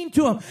be mean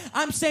to them.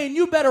 I'm saying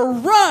you better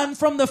run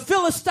from the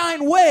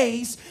Philistine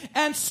ways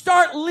and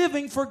start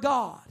living for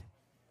God.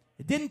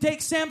 It didn't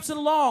take Samson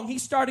long. He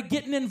started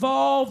getting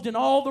involved in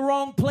all the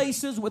wrong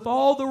places with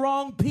all the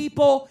wrong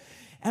people.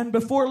 And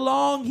before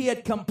long, he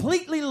had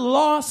completely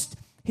lost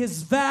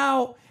his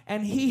vow,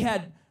 and he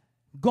had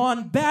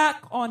gone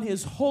back on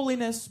his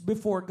holiness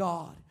before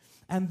God.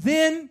 And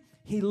then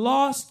he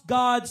lost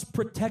God's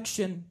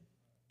protection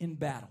in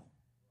battle.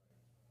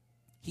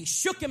 He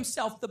shook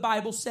himself, the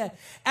Bible said,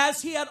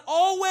 as he had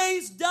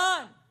always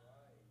done.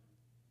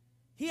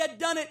 He had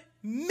done it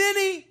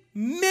many,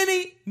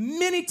 many,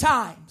 many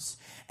times.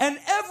 And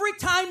every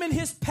time in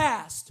his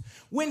past,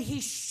 when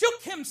he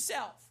shook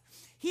himself,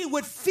 he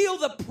would feel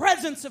the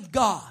presence of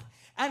God,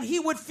 and he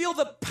would feel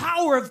the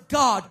power of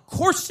God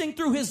coursing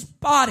through his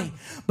body.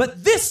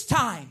 But this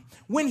time,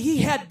 when he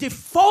had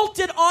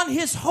defaulted on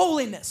his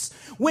holiness,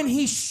 when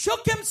he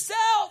shook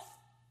himself,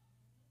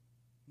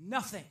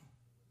 nothing. It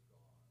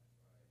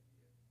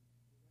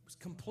was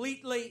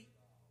completely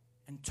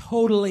and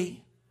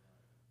totally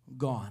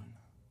gone.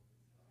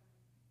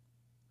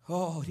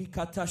 Oh,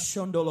 rikata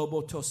shondolo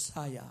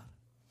botosaya.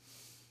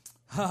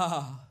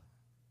 Ha.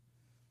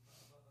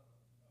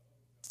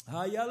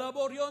 Now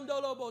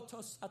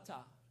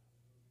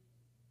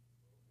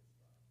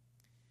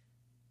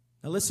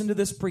listen to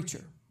this,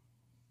 preacher.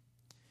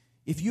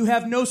 If you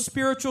have no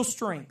spiritual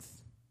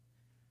strength,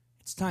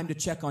 it's time to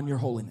check on your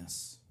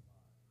holiness.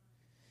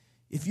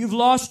 If you've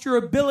lost your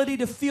ability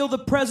to feel the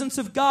presence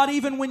of God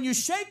even when you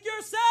shake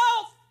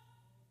yourself,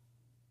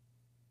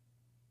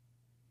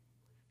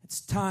 it's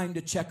time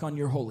to check on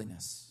your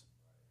holiness.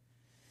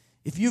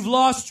 If you've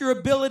lost your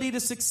ability to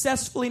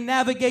successfully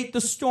navigate the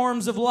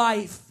storms of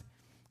life,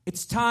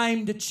 it's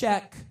time to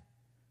check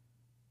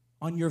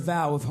on your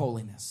vow of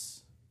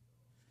holiness.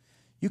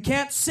 You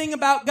can't sing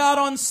about God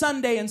on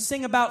Sunday and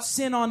sing about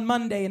sin on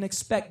Monday and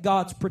expect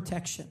God's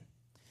protection.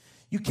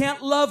 You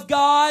can't love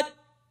God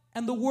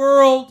and the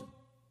world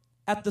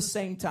at the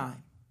same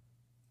time.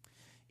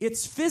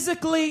 It's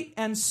physically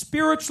and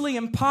spiritually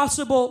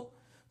impossible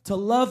to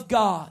love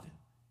God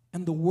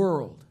and the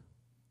world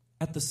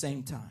at the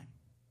same time.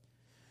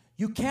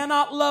 You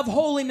cannot love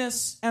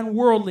holiness and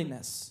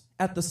worldliness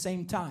at the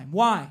same time.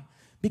 Why?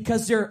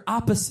 Because they're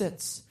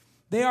opposites.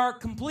 They are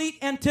complete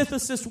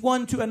antithesis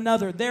one to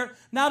another. They're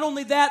not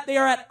only that, they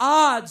are at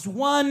odds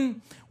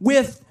one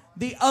with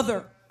the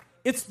other.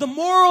 It's the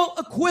moral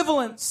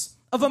equivalence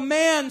of a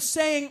man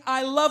saying,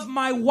 I love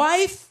my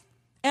wife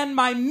and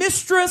my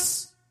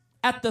mistress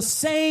at the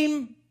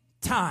same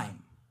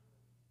time.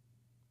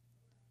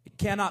 It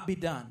cannot be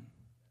done.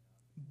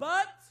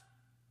 But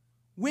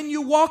when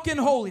you walk in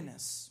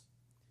holiness,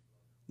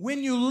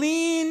 when you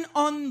lean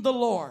on the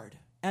Lord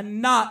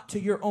and not to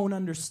your own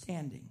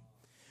understanding,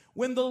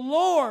 when the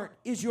Lord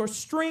is your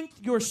strength,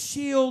 your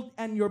shield,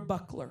 and your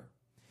buckler,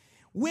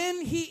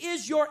 when he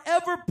is your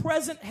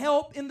ever-present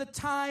help in the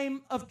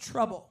time of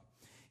trouble,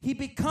 he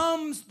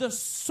becomes the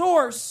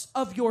source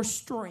of your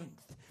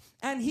strength,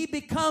 and he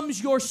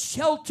becomes your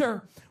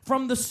shelter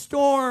from the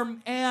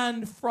storm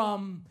and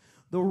from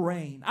the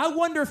rain. I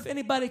wonder if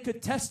anybody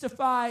could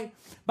testify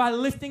by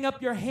lifting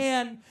up your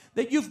hand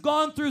that you've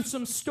gone through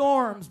some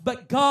storms,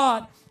 but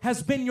God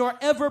has been your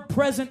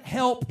ever-present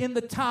help in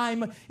the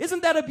time.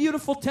 Isn't that a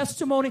beautiful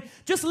testimony?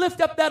 Just lift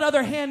up that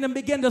other hand and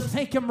begin to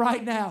thank him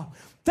right now.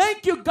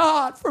 Thank you,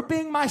 God, for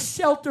being my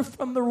shelter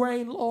from the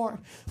rain, Lord.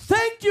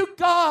 Thank you,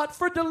 God,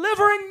 for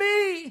delivering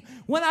me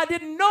when I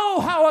didn't know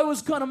how I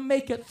was going to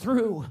make it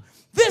through.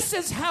 This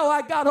is how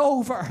I got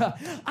over.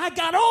 I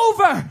got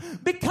over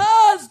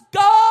because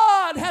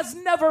God has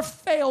never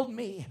failed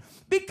me.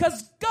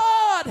 Because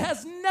God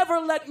has never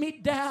let me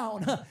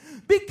down.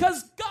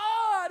 Because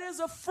God is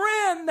a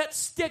friend that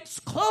sticks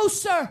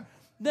closer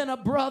than a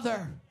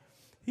brother.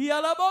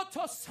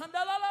 Somebody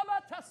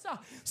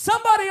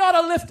ought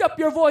to lift up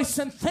your voice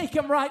and thank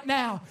him right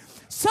now.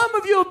 Some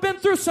of you have been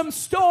through some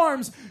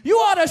storms. You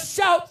ought to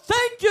shout,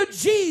 thank you,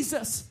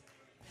 Jesus.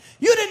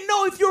 You didn't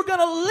know if you were going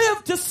to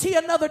live to see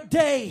another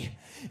day.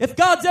 If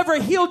God's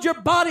ever healed your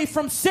body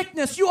from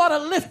sickness, you ought to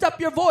lift up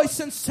your voice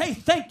and say,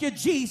 thank you,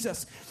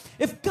 Jesus.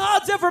 If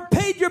God's ever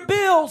paid your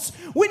bills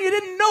when you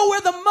didn't know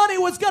where the money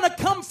was going to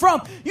come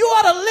from, you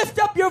ought to lift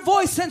up your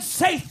voice and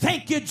say,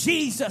 thank you,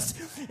 Jesus.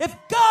 If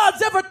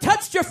God's ever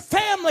touched your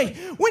family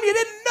when you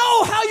didn't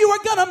know how you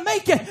were going to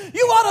make it,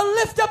 you ought to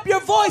lift up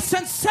your voice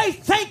and say,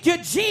 thank you,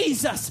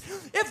 Jesus.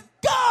 If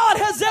God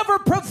has ever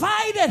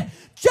provided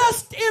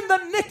just in the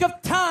nick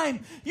of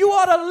time, you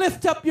ought to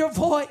lift up your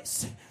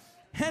voice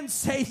and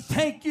say,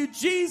 thank you,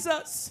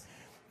 Jesus.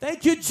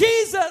 Thank you,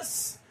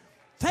 Jesus.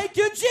 Thank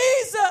you,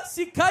 Jesus.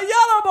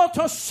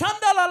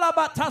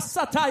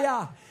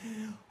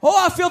 Oh,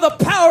 I feel the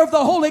power of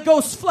the Holy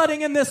Ghost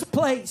flooding in this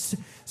place.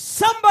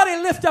 Somebody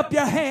lift up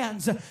your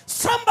hands.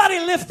 Somebody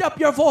lift up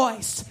your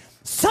voice.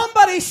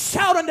 Somebody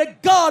shout unto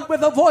God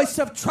with a voice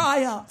of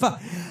triumph.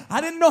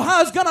 I didn't know how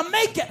I was going to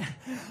make it.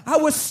 I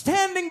was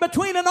standing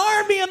between an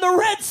army and the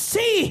Red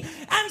Sea,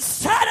 and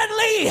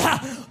suddenly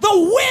the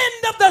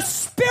wind of the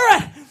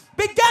Spirit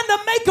began to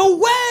make a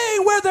way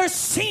where there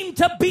seemed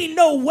to be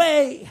no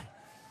way.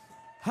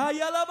 I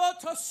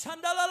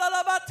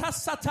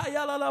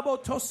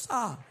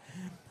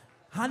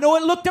know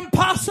it looked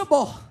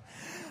impossible.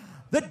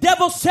 The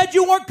devil said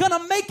you weren't going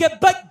to make it,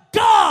 but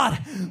God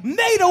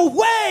made a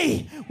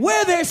way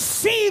where there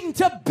seemed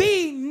to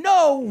be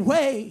no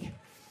way.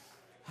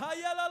 I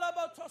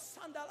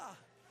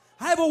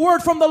have a word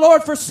from the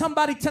Lord for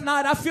somebody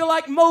tonight. I feel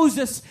like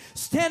Moses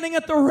standing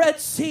at the Red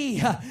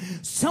Sea.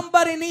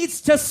 Somebody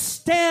needs to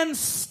stand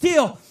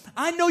still.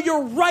 I know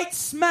you're right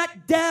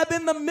smack dab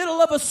in the middle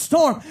of a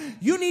storm.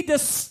 You need to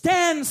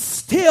stand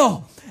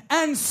still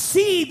and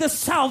see the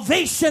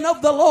salvation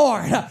of the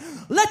Lord.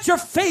 Let your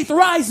faith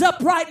rise up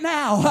right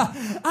now.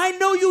 I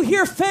know you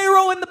hear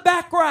Pharaoh in the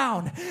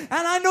background, and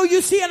I know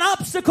you see an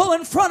obstacle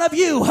in front of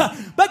you,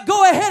 but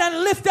go ahead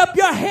and lift up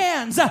your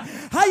hands and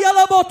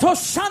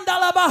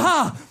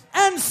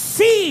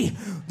see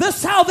the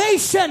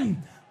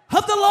salvation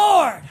of the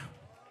Lord.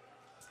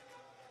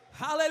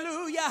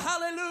 Hallelujah,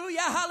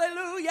 hallelujah,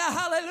 hallelujah,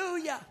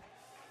 hallelujah.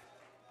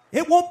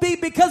 It won't be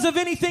because of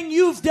anything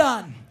you've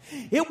done.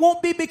 It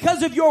won't be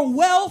because of your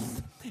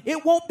wealth.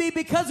 It won't be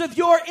because of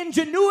your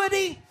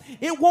ingenuity.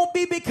 It won't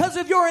be because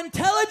of your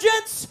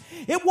intelligence.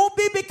 It won't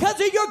be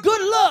because of your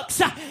good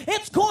looks.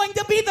 It's going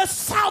to be the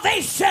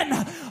salvation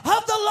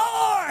of the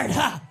Lord.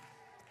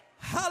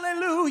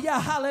 Hallelujah,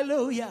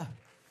 hallelujah.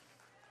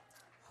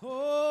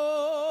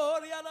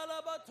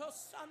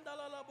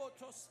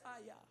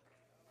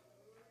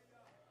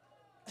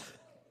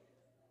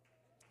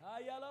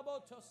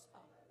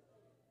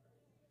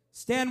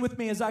 Stand with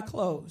me as I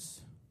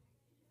close.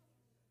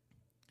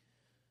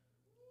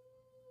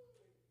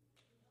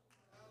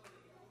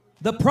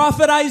 The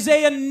prophet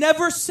Isaiah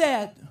never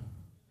said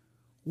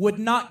would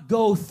not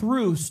go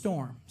through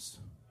storms.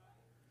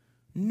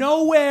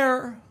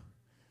 Nowhere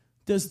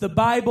does the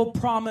Bible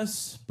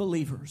promise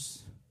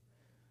believers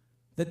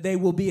that they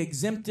will be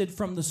exempted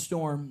from the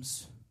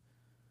storms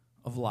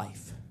of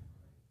life.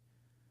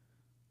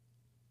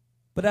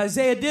 But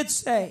Isaiah did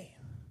say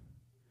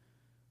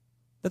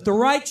that the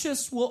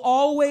righteous will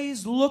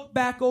always look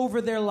back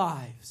over their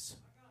lives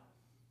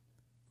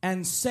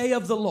and say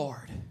of the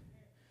Lord,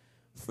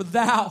 for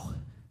thou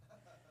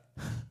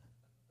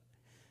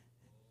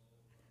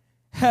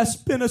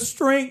hast been a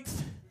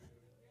strength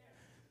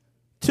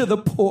to the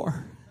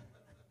poor,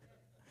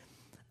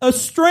 a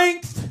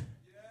strength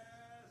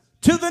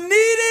to the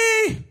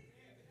needy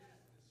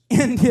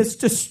in his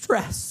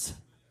distress,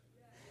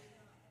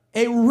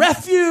 a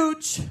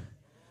refuge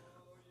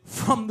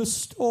from the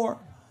storm,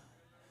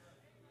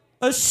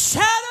 a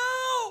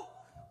shadow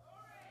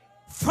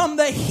from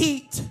the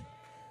heat,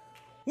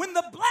 when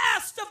the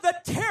blast of the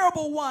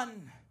terrible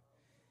one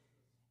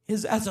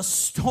is as a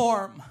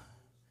storm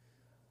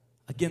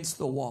against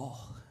the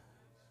wall.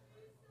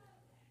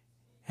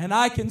 And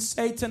I can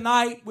say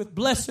tonight with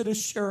blessed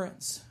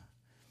assurance,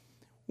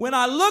 when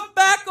I look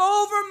back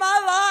over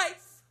my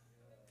life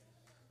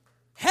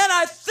and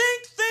I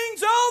think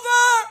things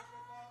over,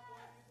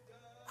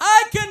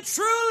 I can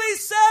truly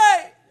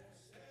say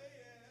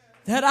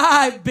that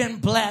I've been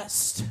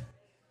blessed.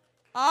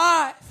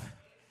 I've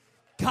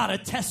got a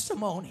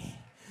testimony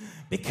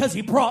because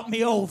he brought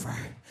me over.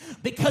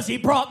 Because he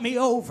brought me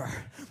over.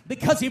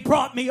 Because he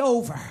brought me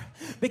over.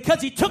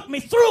 Because he took me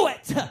through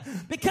it.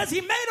 Because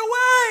he made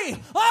a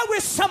way. Oh, I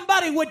wish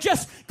somebody would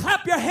just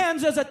clap your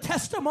hands as a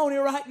testimony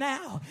right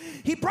now.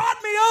 He brought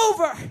me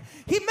over.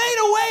 He made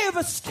a way of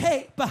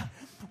escape.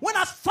 When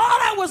I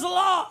thought I was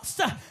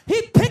lost,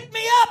 he picked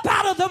me up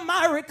out of the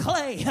miry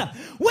clay.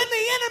 When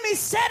the enemy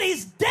said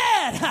he's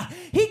dead,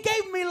 he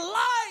gave me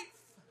life.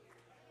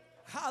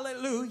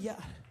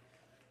 Hallelujah.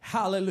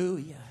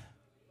 Hallelujah.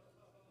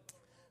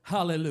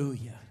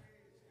 Hallelujah.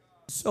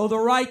 So the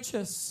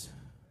righteous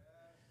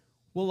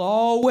will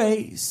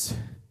always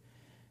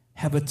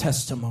have a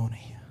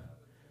testimony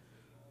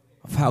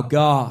of how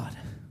God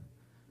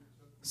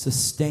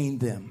sustained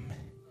them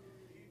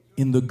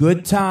in the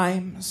good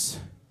times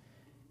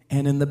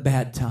and in the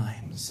bad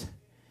times.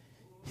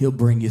 He'll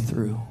bring you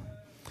through.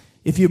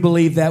 If you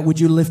believe that,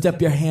 would you lift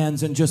up your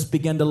hands and just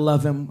begin to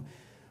love him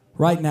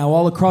right now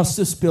all across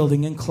this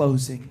building in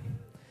closing?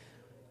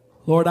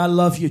 Lord, I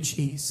love you,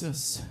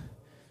 Jesus.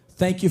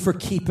 Thank you for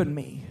keeping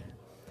me.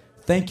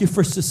 Thank you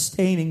for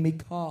sustaining me,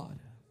 God.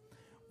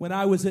 When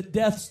I was at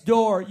death's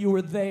door, you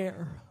were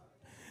there.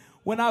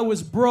 When I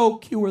was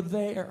broke, you were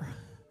there.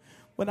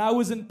 When I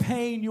was in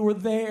pain, you were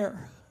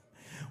there.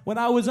 When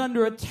I was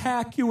under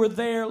attack, you were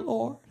there,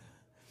 Lord.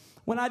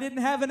 When I didn't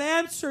have an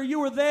answer, you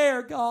were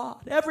there,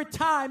 God. Every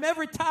time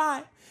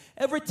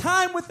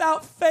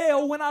without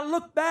fail, when I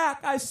look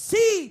back, I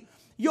see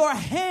your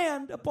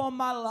hand upon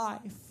my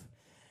life.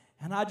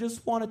 And I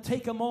just want to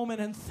take a moment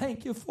and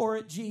thank you for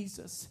it,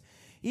 Jesus.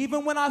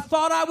 Even when I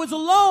thought I was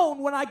alone,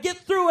 when I get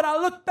through it, I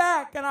look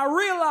back and I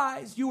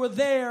realize you were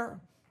there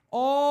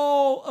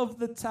all of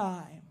the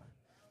time.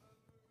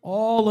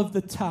 All of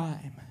the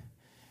time,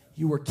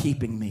 you were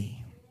keeping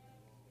me.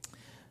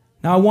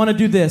 Now, I want to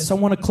do this. I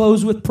want to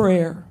close with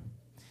prayer.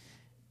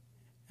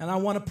 And I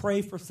want to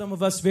pray for some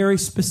of us very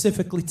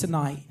specifically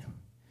tonight.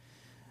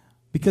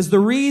 Because the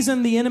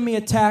reason the enemy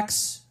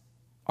attacks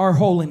our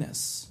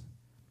holiness,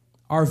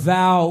 our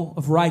vow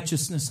of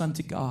righteousness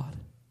unto God,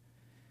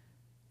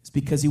 is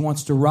because he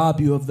wants to rob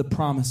you of the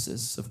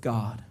promises of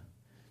God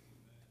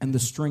and the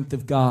strength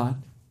of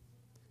God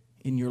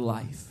in your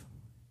life.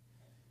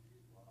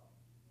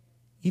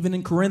 Even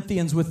in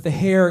Corinthians with the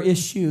hair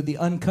issue, the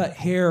uncut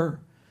hair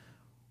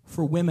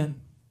for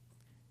women,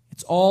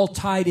 it's all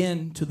tied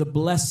in to the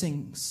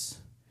blessings,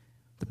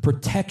 the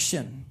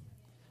protection,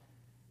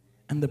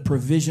 and the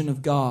provision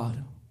of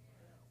God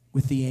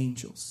with the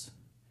angels.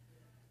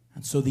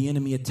 And so the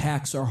enemy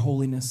attacks our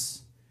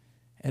holiness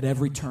at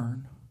every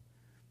turn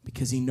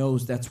because he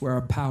knows that's where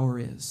our power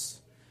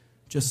is.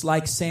 Just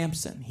like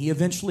Samson, he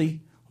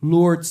eventually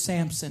lured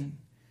Samson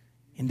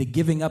into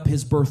giving up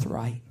his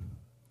birthright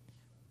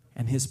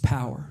and his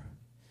power.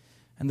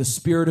 And the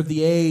spirit of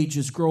the age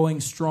is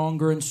growing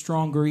stronger and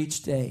stronger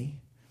each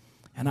day.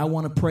 And I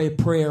want to pray a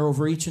prayer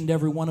over each and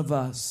every one of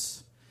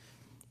us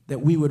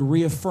that we would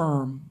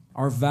reaffirm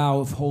our vow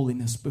of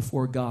holiness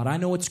before God. I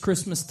know it's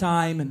Christmas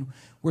time and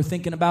we're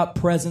thinking about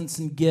presents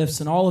and gifts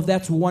and all of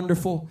that's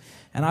wonderful.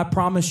 And I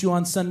promise you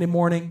on Sunday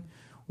morning,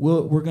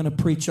 we're going to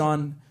preach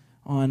on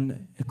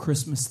a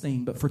Christmas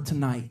theme. But for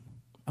tonight,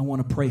 I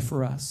want to pray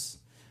for us.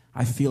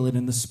 I feel it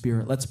in the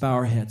Spirit. Let's bow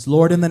our heads.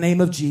 Lord, in the name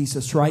of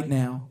Jesus, right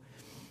now,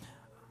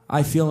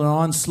 I feel an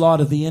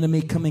onslaught of the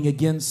enemy coming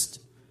against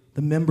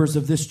the members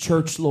of this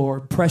church,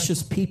 Lord.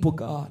 Precious people,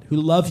 God, who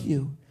love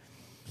you.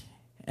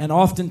 And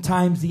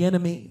oftentimes the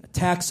enemy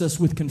attacks us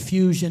with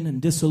confusion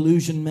and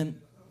disillusionment.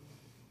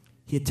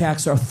 He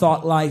attacks our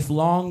thought life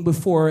long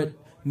before it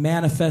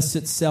manifests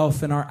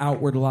itself in our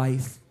outward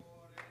life.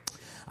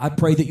 I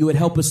pray that you would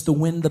help us to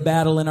win the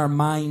battle in our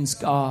minds,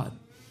 God.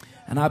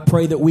 And I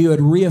pray that we would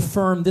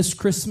reaffirm this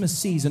Christmas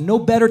season. No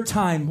better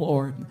time,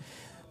 Lord,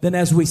 than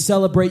as we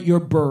celebrate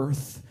your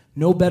birth.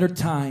 No better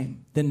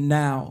time than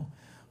now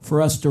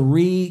for us to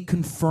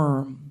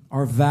reconfirm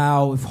our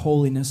vow of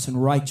holiness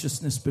and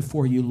righteousness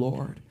before you,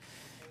 Lord.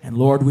 And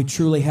Lord, we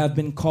truly have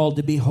been called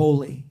to be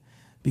holy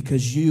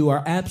because you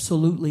are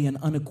absolutely and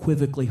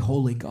unequivocally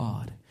holy,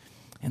 God.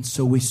 And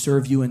so we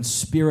serve you in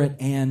spirit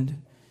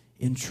and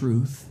in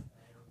truth.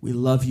 We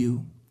love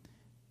you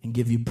and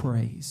give you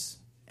praise.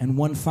 And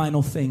one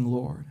final thing,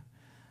 Lord.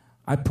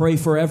 I pray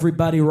for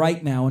everybody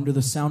right now under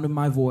the sound of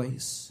my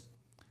voice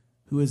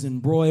who is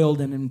embroiled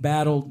and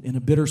embattled in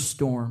a bitter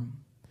storm.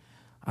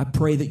 I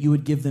pray that you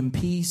would give them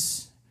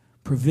peace,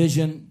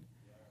 provision,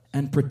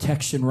 and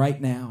protection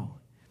right now.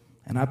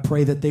 And I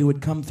pray that they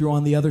would come through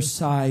on the other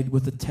side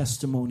with a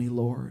testimony,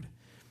 Lord.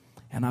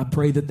 And I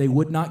pray that they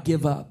would not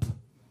give up,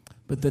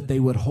 but that they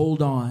would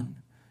hold on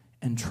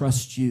and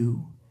trust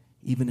you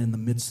even in the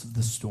midst of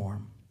the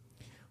storm.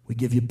 We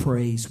give you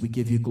praise. We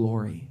give you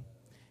glory.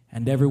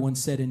 And everyone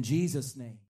said in Jesus' name.